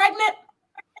Veronica pregnant?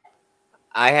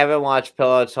 I haven't watched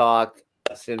Pillow Talk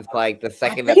since the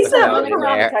second episode. He's not with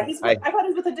Veronica. I thought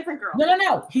he was with a different girl.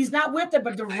 No. He's not with her,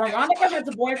 but Veronica has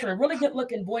a boyfriend, a really good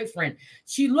looking boyfriend.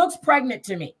 She looks pregnant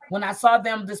to me when I saw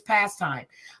them this past time.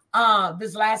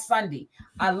 This last Sunday.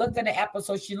 I looked at the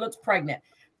episode. She looks pregnant.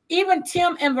 Even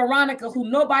Tim and Veronica, who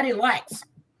nobody likes,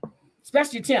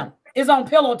 especially Tim, is on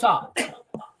Pillow Talk.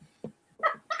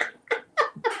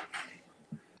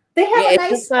 They have a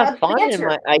nice it's not fun.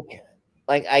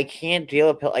 I can't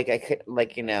deal with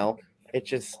it's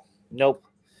just nope.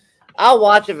 I'll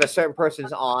watch if a certain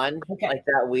person's on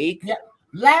that week. Yeah.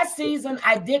 Last season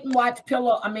I didn't watch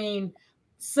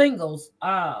singles,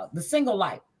 the single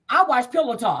life. I watched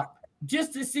Pillow Talk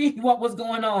just to see what was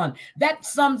going on. That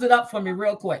sums it up for me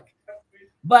real quick.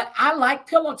 But I like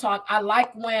Pillow Talk. I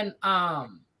like when oh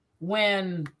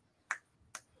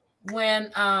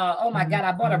my God,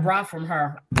 I bought a bra from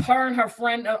her. Her and her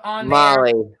friend are on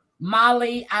there.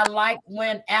 Molly, I like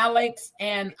when Alex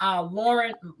and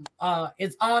Lauren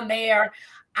is on there.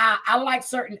 I like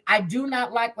certain. I do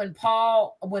not like when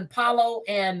Paulo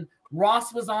and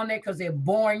Ross was on there because they're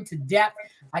boring to death.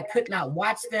 I could not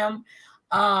watch them.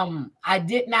 I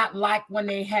did not like when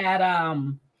they had. I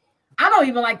don't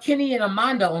even like Kenny and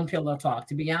Amanda on Pillow Talk.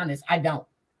 To be honest, I don't.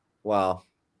 Wow.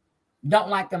 Don't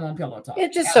like them on Pillow Talk.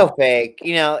 It's just so fake,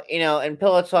 in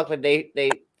Pillow Talk.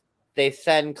 they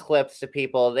send clips to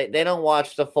people. They don't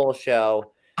watch the full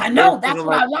show. I know, that's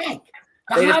what I like.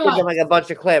 They just give them like a bunch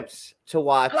of clips to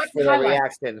watch for their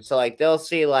reaction. So like they'll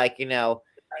see like, you know,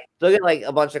 they'll get like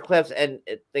a bunch of clips and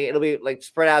it'll be like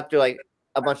spread out through like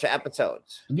a bunch of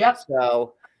episodes. Yep.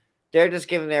 So they're just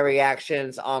giving their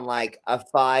reactions on like a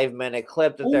 5-minute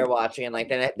clip that they're watching, and like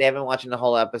they haven't been watching the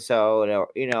whole episode, or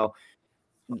you know,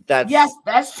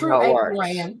 that's true.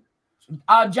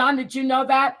 John, did you know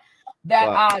that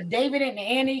David and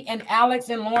Annie and Alex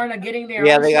and Lauren are getting their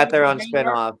own they got their own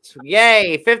spinoffs.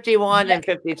 Yay, 51 and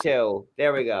 52.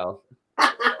 There we go.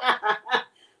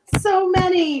 So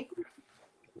many.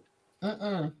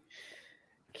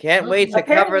 Can't wait to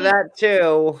cover that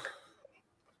too.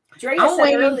 I'm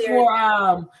waiting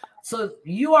for so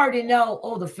you already know.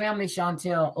 Oh, the family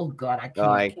Chantel. Oh God, I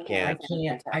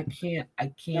can't. I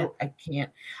can't.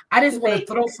 I just want to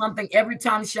throw something every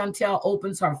time Chantel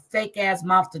opens her fake ass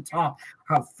mouth to talk.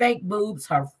 Her fake boobs,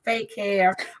 her fake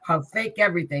hair, her fake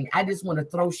everything. I just want to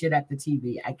throw shit at the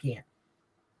TV. I can't.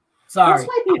 Sorry,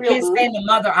 I can't stand the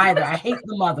mother either. I hate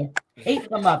the mother. Hate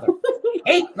the mother.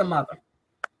 Hate the mother.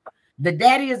 The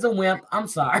daddy is a wimp. I'm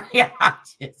sorry.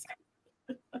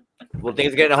 Well,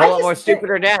 things are getting a whole lot more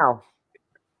stupider now.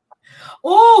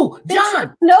 Oh,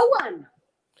 John. No one.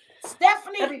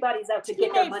 Stephanie. Everybody's out to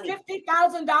get their money.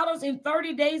 $50,000 in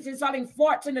 30 days in selling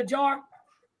farts in a jar.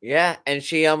 Yeah, and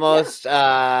she almost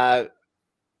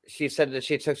she said that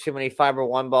she took too many Fiber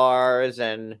One bars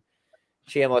and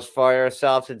she almost farted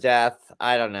herself to death.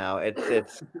 I don't know.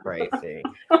 It's crazy.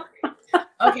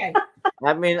 Okay.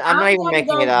 I mean, I'm not even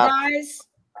making it up. Guys,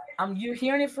 you're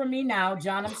hearing it from me now,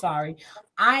 John. I'm sorry.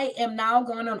 I am now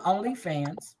going on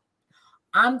OnlyFans.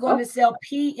 I'm going to sell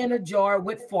pee in a jar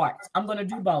with farts. I'm going to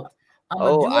do both.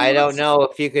 I don't know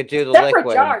if you could do the separate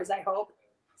liquid. jars, I hope.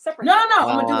 Separate no.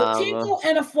 I'm going to do a tinkle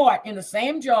and a fart in the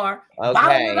same jar. Okay.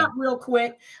 Bottle it up real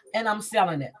quick, and I'm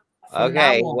selling it.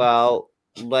 Okay, well,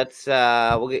 let's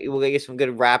we'll get you some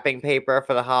good wrapping paper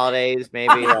for the holidays.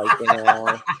 Maybe like, you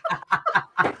know.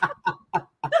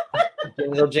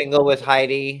 Jingle with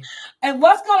Heidi. And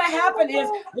what's going to happen is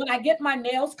when I get my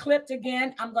nails clipped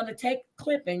again, I'm going to take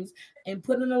clippings and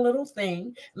put in a little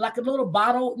thing, like a little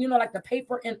bottle, you know, like the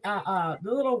paper in the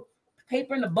little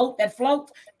paper in the boat that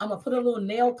floats. I'm going to put a little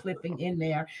nail clipping in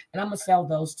there, and I'm going to sell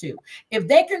those too. If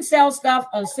they can sell stuff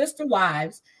on Sister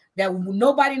Wives that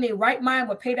nobody in their right mind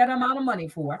would pay that amount of money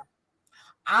for,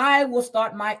 I will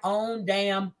start my own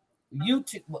damn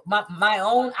YouTube, my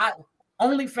own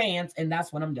OnlyFans, and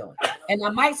that's what I'm doing. And I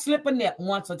might slip a nip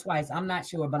once or twice. I'm not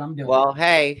sure, but I'm doing it. Well,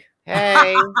 hey.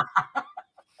 All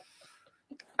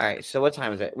right, so what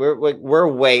time is it? We're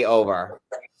way over.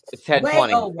 It's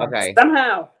 10:20. Okay.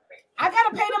 Somehow. I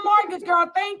gotta pay the mortgage,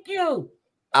 girl. Thank you.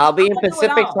 I'll be in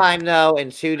Pacific time though in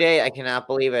 2 days. I cannot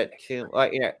believe it.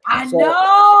 I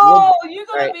know you're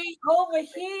gonna be over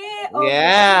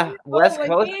here. West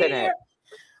Coast in it.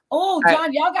 Oh,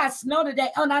 John, y'all got snow today.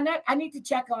 Oh, and I need to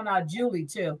check on Julie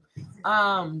too.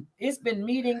 It's been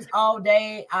meetings all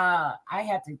day. I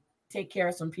had to take care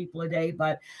of some people today,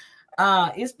 but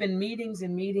it's been meetings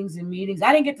and meetings and meetings.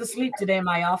 I didn't get to sleep today in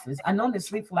my office. I normally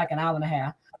sleep for like an hour and a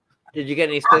half. Did you get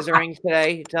any scissoring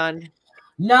today done?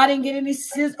 No, I didn't get any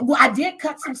scissors. Well, I did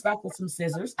cut some stuff with some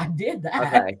scissors. I did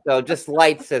that. Okay, so just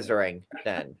light scissoring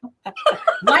then.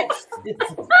 Light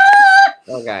scissors.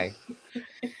 Okay.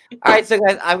 All right, so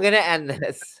guys, I'm gonna end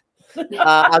this.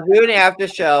 I'll do an after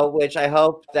show, which I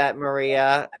hope that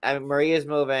Maria's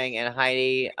moving and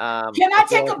Heidi. Can I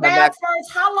take a bath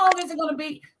first? How long is it gonna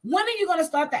be? When are you gonna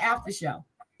start the after show?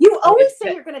 You always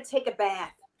say you're gonna take a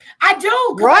bath. I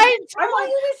do, right?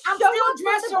 I'm still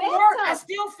dressed for work. I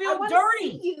still feel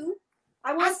dirty.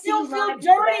 I still feel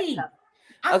dirty.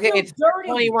 Okay, it's dirty.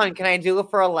 21. Can I do it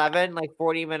for 11, like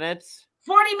 40 minutes?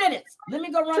 40 minutes. Let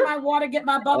me go run my water, get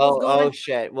my bubbles going. Oh,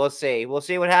 shit. We'll see. We'll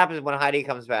see what happens when Heidi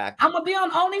comes back. I'm going to be on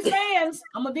OnlyFans.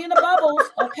 I'm going to be in the bubbles,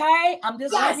 okay? I'm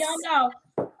just letting y'all know.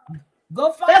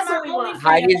 Go find my OnlyFans.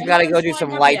 Heidi's got to go do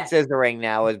some light scissoring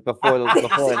now before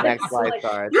the next live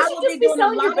starts. You should just be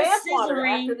selling your bath water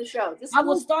after the show. I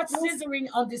will start scissoring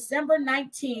on December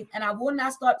 19th, and I will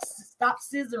not stop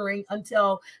scissoring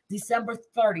until December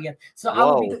 30th. So I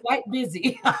will be quite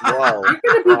busy. Whoa. You're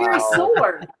going to be very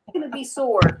sore. You're going to be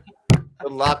sore.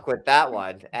 Good luck with that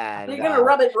one. And you're gonna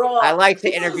rub it raw. I like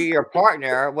to interview your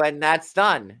partner when that's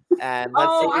done. And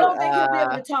let's see. I don't think you'll be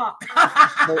able to talk.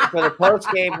 for the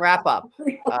post-game wrap-up.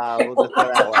 We'll just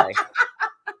go that way.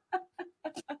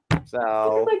 So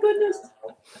oh my goodness.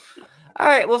 All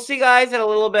right, we'll see you guys at a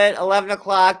little bit, 11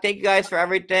 o'clock. Thank you guys for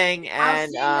everything.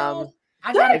 And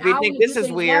if you think this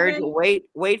is weird,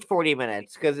 wait 40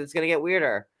 minutes because it's gonna get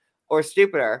weirder or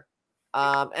stupider.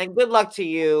 And good luck to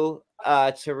you,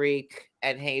 Tarik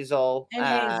and Hazel,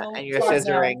 and your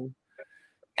scissoring.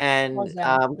 And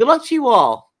good luck to you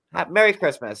all. Merry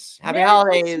Christmas. Happy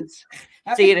holidays.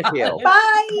 See you in a few.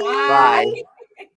 Bye. Bye.